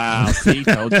wow, he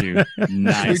told you.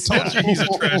 Nice. We told you he's a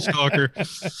trash talker.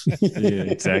 Yeah,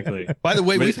 exactly. By the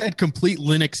way, we've had complete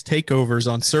Linux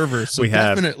takeovers on servers, so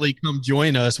definitely come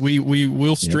join us. We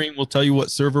will stream. We'll tell you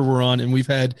what server we're on, and we've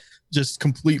had just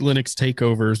complete Linux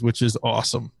takeovers, which is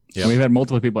awesome. Yeah, we've had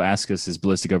multiple people ask us, is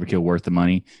Ballistic Overkill worth the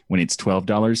money when it's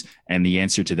 $12? And the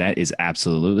answer to that is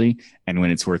absolutely. And when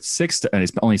it's worth and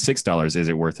it's only $6, is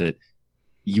it worth it?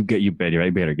 You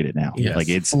better get it now. Yes. Like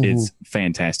it's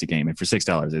fantastic game, and for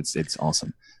 $6, it's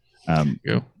awesome.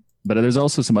 But there's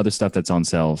also some other stuff that's on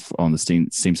sale on the Steam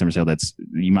Summer Sale that's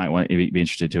you might want to be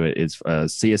interested to it. It's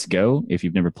CS:GO. If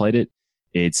you've never played it,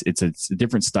 it's a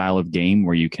different style of game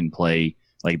where you can play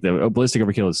like the Ballistic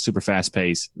Overkill is super fast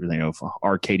paced,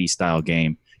 arcadey style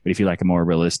game. But if you like a more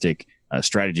realistic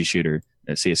strategy shooter,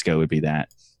 CS:GO would be that.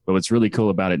 But what's really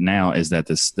cool about it now is that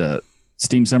the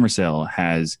Steam Summer Sale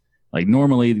has, like,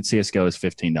 normally the CS:GO is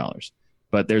 $15,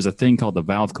 but there's a thing called the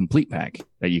Valve Complete Pack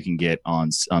that you can get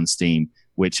on Steam,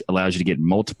 which allows you to get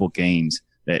multiple games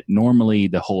that normally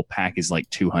the whole pack is like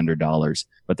 $200,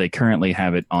 but they currently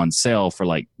have it on sale for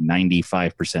like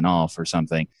 95% off or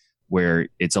something, where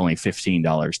it's only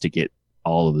 $15 to get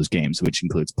all of those games, which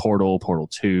includes Portal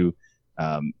 2,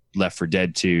 Left 4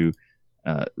 Dead 2,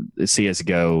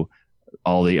 CS:GO,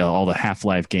 all the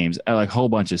Half-Life games, like a whole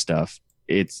bunch of stuff.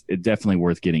 It's definitely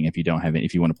worth getting if you don't have it,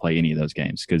 if you want to play any of those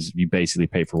games, because you basically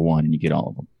pay for one and you get all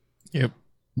of them. Yep.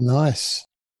 Nice.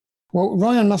 Well,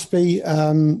 Ryan must be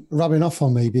rubbing off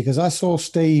on me, because I saw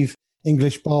Steve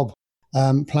English Bob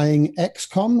playing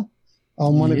XCOM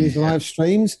on one of his live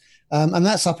streams, and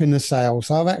that's up in the sale.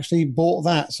 So I've actually bought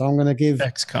that. So I'm going to give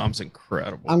XCOM's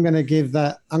incredible. I'm going to give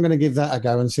that a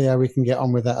go and see how we can get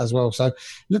on with that as well. So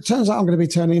it turns out I'm going to be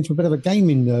turning into a bit of a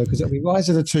gaming nerd, because it'll be Rise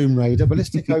of the Tomb Raider,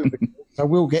 Ballistic Overkill. So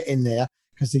we'll get in there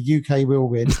because the UK will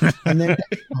win, and then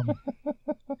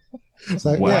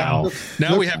so, wow.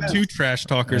 Now we have two trash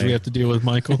talkers we have to deal with,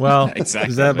 Michael. Well,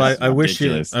 exactly. Zeb, I wish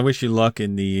you luck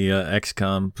in the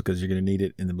XCOM, because you're going to need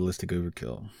it in the Ballistic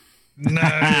Overkill. No.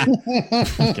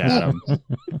 Got him.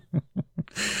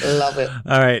 love it.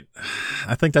 All right.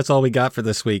 I think that's all we got for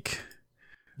this week.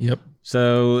 Yep.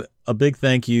 So a big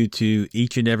thank you to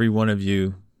each and every one of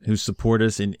you who support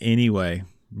us in any way,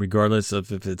 regardless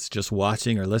of if it's just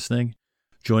watching or listening.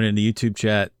 Join in the YouTube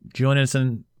chat. Join us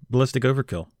in Ballistic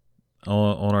Overkill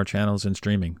on our channels and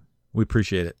streaming. We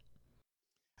appreciate it.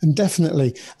 And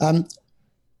definitely.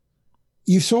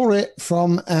 You saw it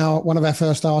from one of our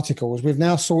first articles. We've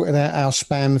now sorted out our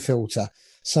spam filter.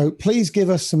 So please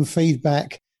give us some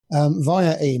feedback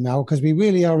via email, because we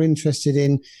really are interested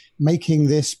in making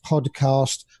this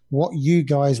podcast what you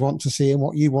guys want to see and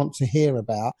what you want to hear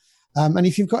about. And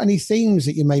if you've got any themes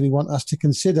that you maybe want us to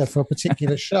consider for a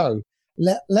particular show,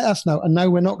 let us know. And no,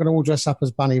 we're not going to all dress up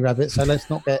as bunny rabbits, so let's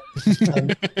not get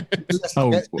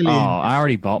I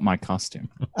already bought my costume.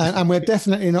 And we're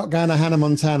definitely not going to Hannah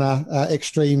Montana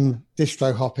extreme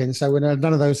distro hopping, so we're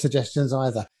none of those suggestions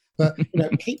either. But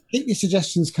keep your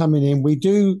suggestions coming in. We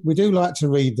do like to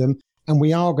read them, and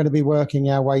we are going to be working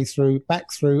our way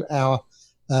back through our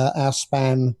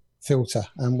spam filter,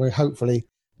 and we're hopefully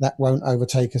that won't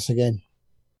overtake us again.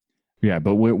 Yeah,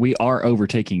 but we are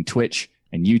overtaking Twitch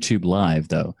and YouTube Live,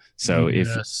 though. So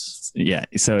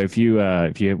so if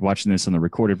you're watching this on the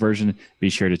recorded version, be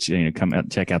sure to come out,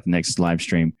 check out the next live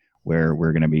stream, where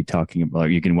we're going to be talking about.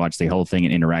 You can watch the whole thing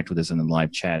and interact with us in the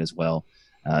live chat as well.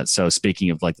 So speaking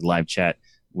of like the live chat,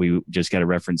 we just got a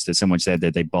reference that someone said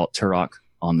that they bought Turok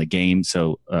on the game.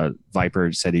 So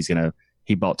Viper said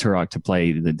he bought Turok to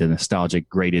play the nostalgic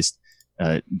greatest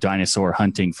dinosaur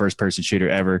hunting first person shooter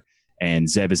ever, and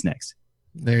Zeb is next.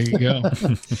 There you go.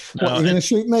 What, you're going to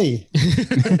shoot me?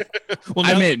 Well,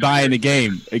 I meant buying the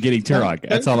game, getting Turok.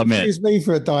 That's all I meant. Use me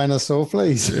for a dinosaur,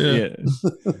 please. Yeah.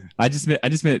 I just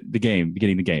meant the game,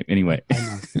 getting the game. Anyway.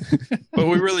 But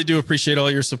we really do appreciate all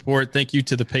your support. Thank you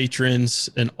to the patrons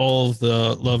and all of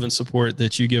the love and support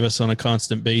that you give us on a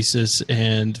constant basis,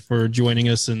 and for joining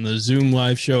us in the Zoom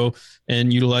live show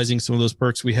and utilizing some of those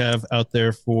perks we have out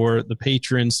there for the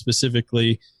patrons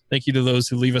specifically. Thank you to those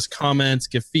who leave us comments,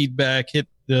 give feedback, hit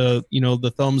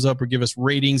the thumbs up, or give us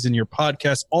ratings in your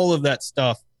podcast. All of that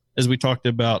stuff, as we talked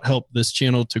about, help this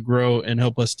channel to grow and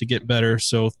help us to get better.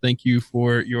 So thank you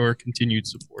for your continued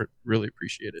support. Really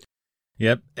appreciate it.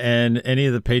 Yep. And any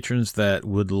of the patrons that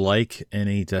would like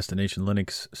any Destination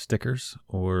Linux stickers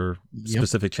or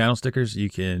specific channel stickers, you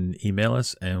can email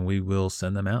us and we will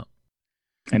send them out.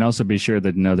 And also be sure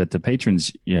to know that the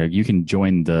patrons, you can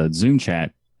join the Zoom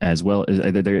chat as well.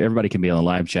 Everybody can be on a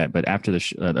live chat, but after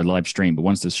the live stream. But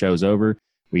once the show's over,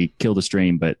 we kill the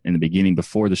stream. But in the beginning,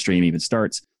 before the stream even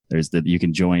starts, you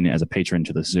can join as a patron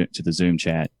to the Zoom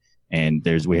chat. And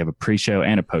we have a pre-show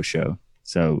and a post-show.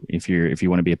 So if you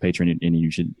want to be a patron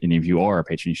and if you are a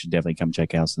patron, you should definitely come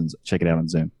check it out on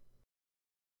Zoom.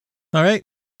 All right.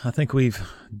 I think we've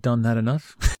done that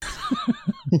enough.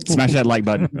 Smash that like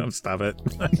button. No, stop it.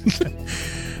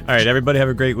 All right, everybody have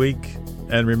a great week.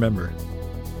 And remember,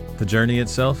 the journey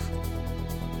itself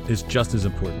is just as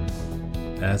important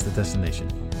as the destination.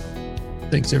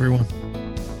 Thanks, everyone.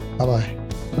 Bye-bye.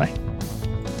 Bye.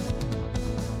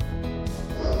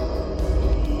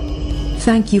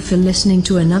 Thank you for listening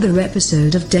to another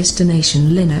episode of Destination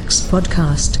Linux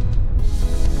Podcast.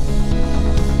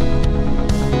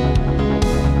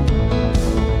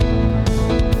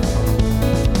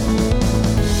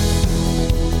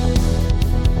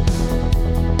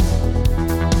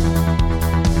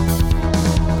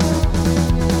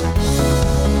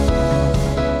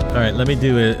 All right, let me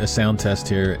do a sound test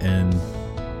here and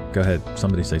go ahead.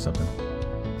 Somebody say something.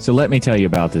 So let me tell you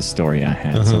about this story I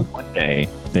had. So one day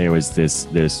there was this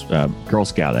Girl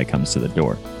Scout that comes to the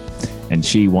door, and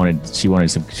she wanted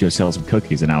to sell some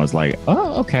cookies, and I was like,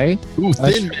 oh, okay. Ooh,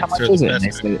 How much is it? And they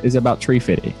said, it's about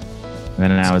 $3.50. And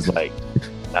then I was like,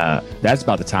 that's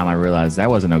about the time I realized that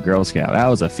wasn't a Girl Scout. That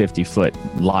was a 50-foot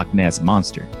Loch Ness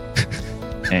monster.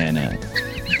 And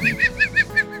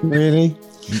Really?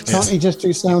 Can't he just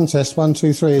do sound test 1,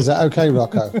 2, 3? Is that okay,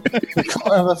 Rocco? We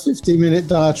can't have a 50-minute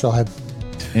diatribe.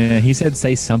 he said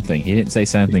say something. He didn't say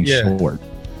something short.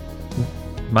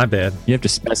 My bad. You have to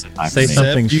specify. Say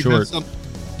something short.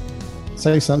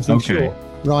 Say something short.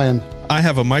 Ryan. I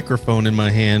have a microphone in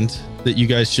my hand that you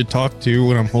guys should talk to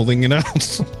when I'm holding it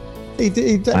out.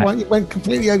 He went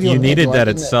completely over your You head, needed right, that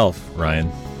didn't it? itself, Ryan.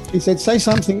 He said, say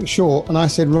something short, and I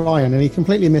said Ryan, and he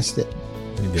completely missed it.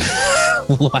 You did.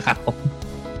 Wow.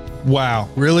 Wow.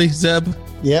 Really, Zeb?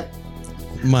 Yep.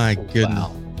 My goodness.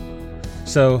 Wow.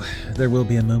 So there will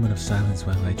be a moment of silence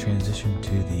while I transition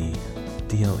to the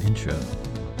DL intro.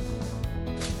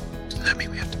 Does that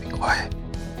mean we have to be quiet?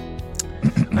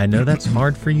 I know that's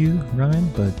hard for you, Ryan,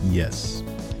 but yes.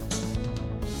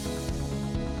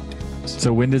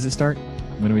 So when does it start?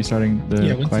 When are we starting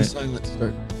the When's quiet? the silence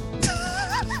start?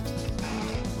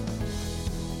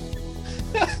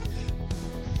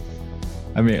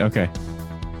 I mean, okay.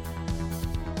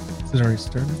 Is it already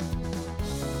started?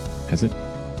 Has it?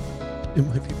 It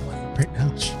might be playing right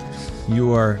now.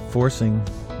 You are forcing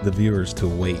the viewers to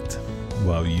wait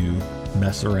while you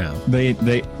mess around.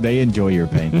 They enjoy your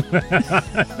pain.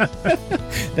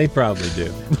 They probably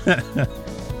do.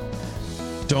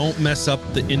 Don't mess up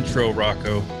the intro,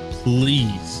 Rocco.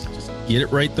 Please. Just get it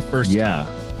right the first time.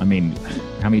 Yeah. I mean,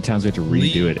 how many times do we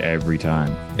have to redo it every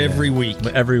time? Every week.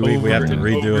 But every week we have to Over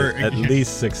and redo over it at again.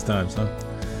 least 6 times, huh?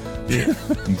 Yeah.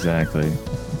 Exactly.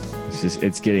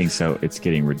 It's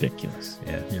getting ridiculous.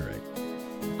 Yeah, you're right.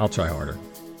 I'll try harder.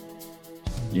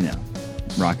 You know,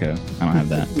 Rocco, I don't have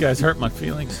that. You guys hurt my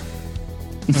feelings.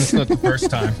 That's not the first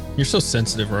time. You're so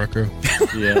sensitive, Rocco.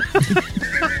 Yeah.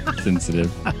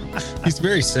 Sensitive. He's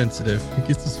very sensitive. He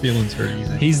gets his feelings hurt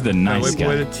easy. He's the nice Boy,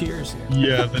 guy. the tears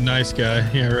here. Yeah, the nice guy.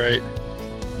 Yeah, right.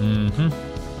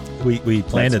 Mm-hmm. We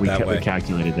planned it that way. We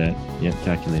calculated that. Yep,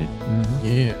 calculated. Mm-hmm.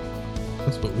 Yeah.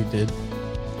 That's what we did.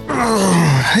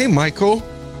 Hey, Michael.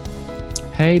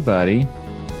 Hey, buddy.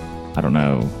 I don't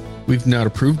know. We've not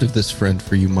approved of this friend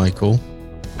for you, Michael.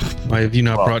 Why have you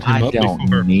not brought him I up don't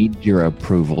before? need your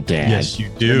approval, Dad. Yes, you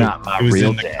do. You're not my it was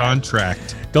real in the dad.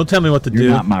 contract. Don't tell me what to You're do.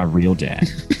 not my real dad.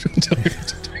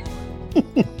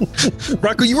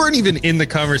 Rocco, you weren't even in the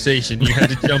conversation. You had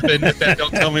to jump in with that.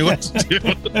 Don't tell me what to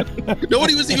do.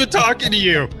 Nobody was even talking to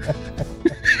you.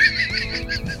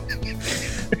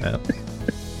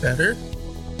 Better?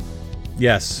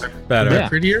 Yes, better. Yeah.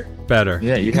 Prettier? Better.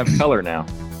 Yeah, you have color now.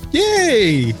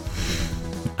 Yay!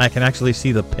 I can actually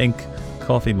see the pink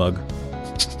coffee mug.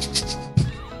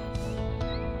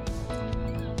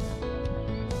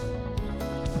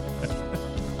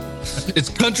 It's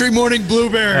Country Morning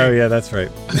Blueberry. Oh yeah, that's right.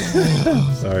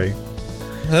 Sorry.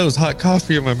 That was hot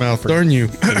coffee in my mouth. Darn you.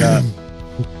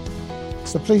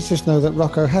 So please just know that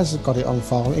Rocco has got it on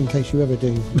file in case you ever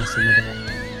do miss him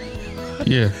about.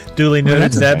 Yeah. Duly noted,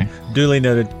 that's Zeb. okay. Duly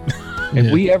noted.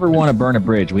 If we ever want to burn a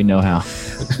bridge, we know how.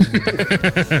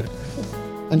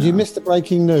 And you missed the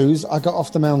breaking news. I got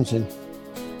off the mountain.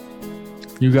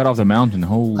 You got off the mountain.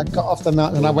 I got off the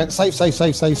mountain and I went save.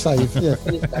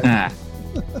 Yeah.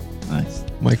 Nice.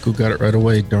 Michael got it right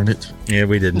away. Darn it. Yeah,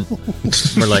 we didn't.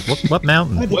 We're like, what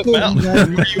mountain? What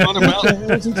mountain? Were you on a mountain? What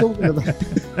was he talking about?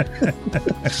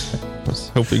 I was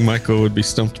hoping Michael would be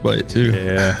stumped by it too.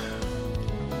 Yeah.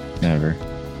 Never.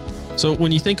 So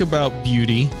when you think about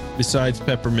beauty, besides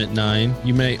Peppermint 9,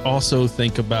 you may also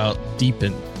think about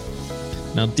Deepen.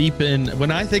 Now, Deepen, when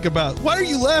I think about, why are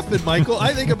you laughing, Michael?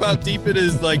 I think about Deepen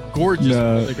as like gorgeous.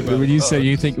 No, I think about, when you said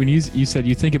you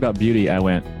think about beauty, I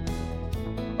went.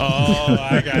 Oh,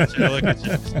 I got you. Look at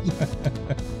you.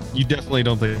 You definitely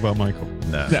don't think about Michael.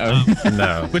 No. No.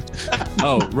 No. But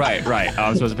Oh, right. I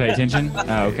was supposed to pay attention.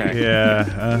 Oh, okay.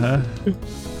 Yeah.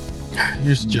 you're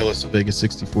just jealous of Vegas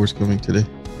 64's coming today.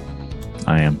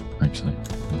 I am actually.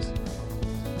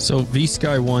 So V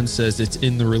Sky 1 says it's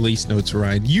in the release notes,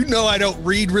 Ryan. You know I don't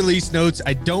read release notes.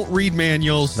 I don't read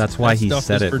manuals. That's why he stuff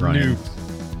said is it, for Ryan. noobs.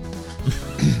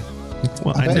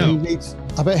 Well, I I know.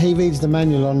 bet he reads the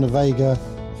manual on the Vega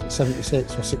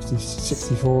 76 or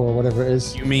 64 or whatever it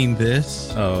is. You mean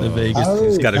this? Oh. The Vegas. Oh.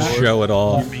 He's got to show it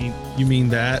all. You mean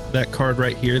that card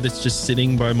right here that's just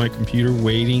sitting by my computer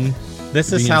waiting? This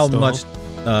to is be how installed?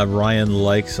 much Ryan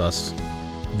likes us.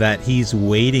 That he's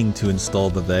waiting to install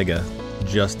the Vega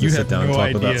just to You sit have down no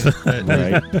and talk idea. about it.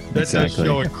 That Right. does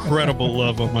show incredible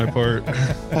love on my part.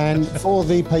 And for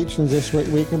the patrons this week,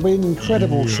 we're going to be an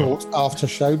incredible short after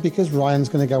show because Ryan's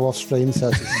going to go off stream.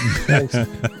 So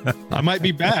I might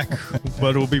be back, but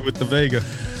it'll be with the Vega.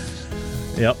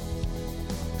 Yep.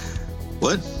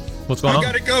 What? What's going I on?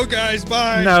 gotta go, guys.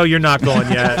 Bye. No, you're not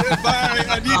going yet. Bye.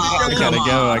 I need I to gotta go.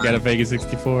 go. I got a Vegas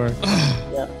 64.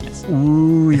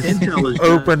 Ooh, he's Intel is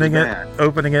opening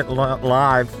it, bad.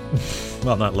 live.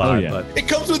 Well, not live, yeah. but It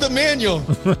comes with a manual.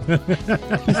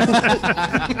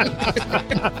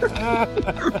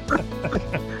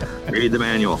 Read the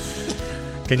manual.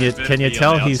 can you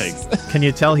tell the he's outtakes. can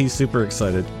you tell he's super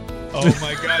excited? Oh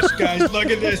my gosh, guys, look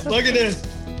at this. Look at this.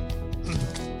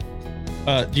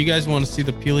 Do you guys want to see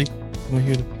the Peely? Want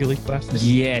to hear the Peely plastic?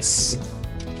 Yes.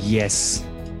 Yes.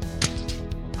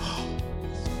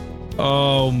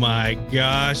 Oh my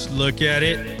gosh, look at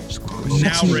it. Now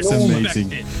It's respect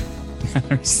amazing. it.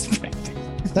 Respect.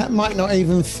 that might not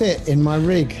even fit in my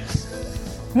rig.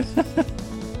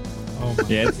 Oh my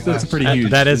Yeah, that's pretty That-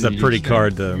 huge. that is a pretty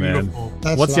card, though, man. Beautiful.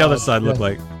 That's What's the other large, side look yeah.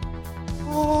 like?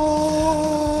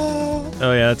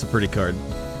 Oh yeah, that's a pretty card.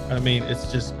 I mean,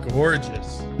 it's just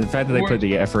gorgeous. The fact that they put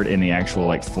the effort in the actual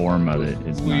like form of it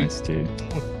is nice too.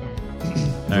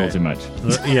 A little too much.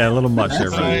 Yeah, a little much there,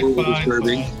 That's right? a little Fine,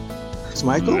 disturbing.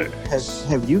 Michael,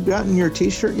 have you gotten your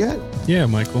T-shirt yet? Yeah,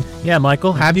 Michael. Yeah,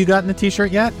 Michael, have you gotten the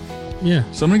T-shirt yet? Yeah.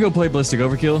 So I'm gonna go play Ballistic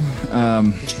Overkill.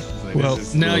 Well, This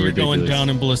is a now little you're going ridiculous. down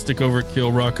in Ballistic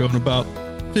Overkill, Rocco. In about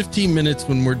 15 minutes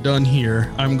when we're done here,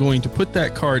 I'm going to put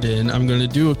that card in. I'm going to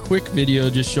do a quick video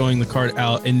just showing the card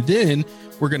out, and then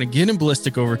we're going to get in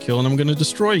Ballistic Overkill, and I'm going to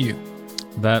destroy you.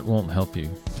 That won't help you.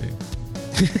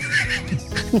 Dude.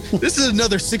 This is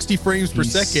another 60 frames per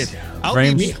second. I'll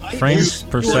Frames- be behind frames you.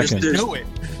 per You second. know it.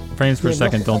 Frames per Yeah,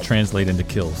 second but- don't translate into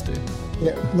kills, dude.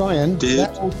 Yeah, Ryan, Dude,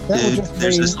 that will just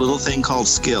there's mean this little thing called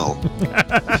skill.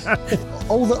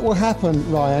 all that will happen,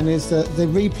 Ryan, is that the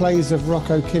replays of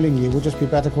Rocco killing you will just be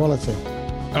better quality.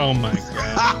 Oh my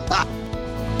god.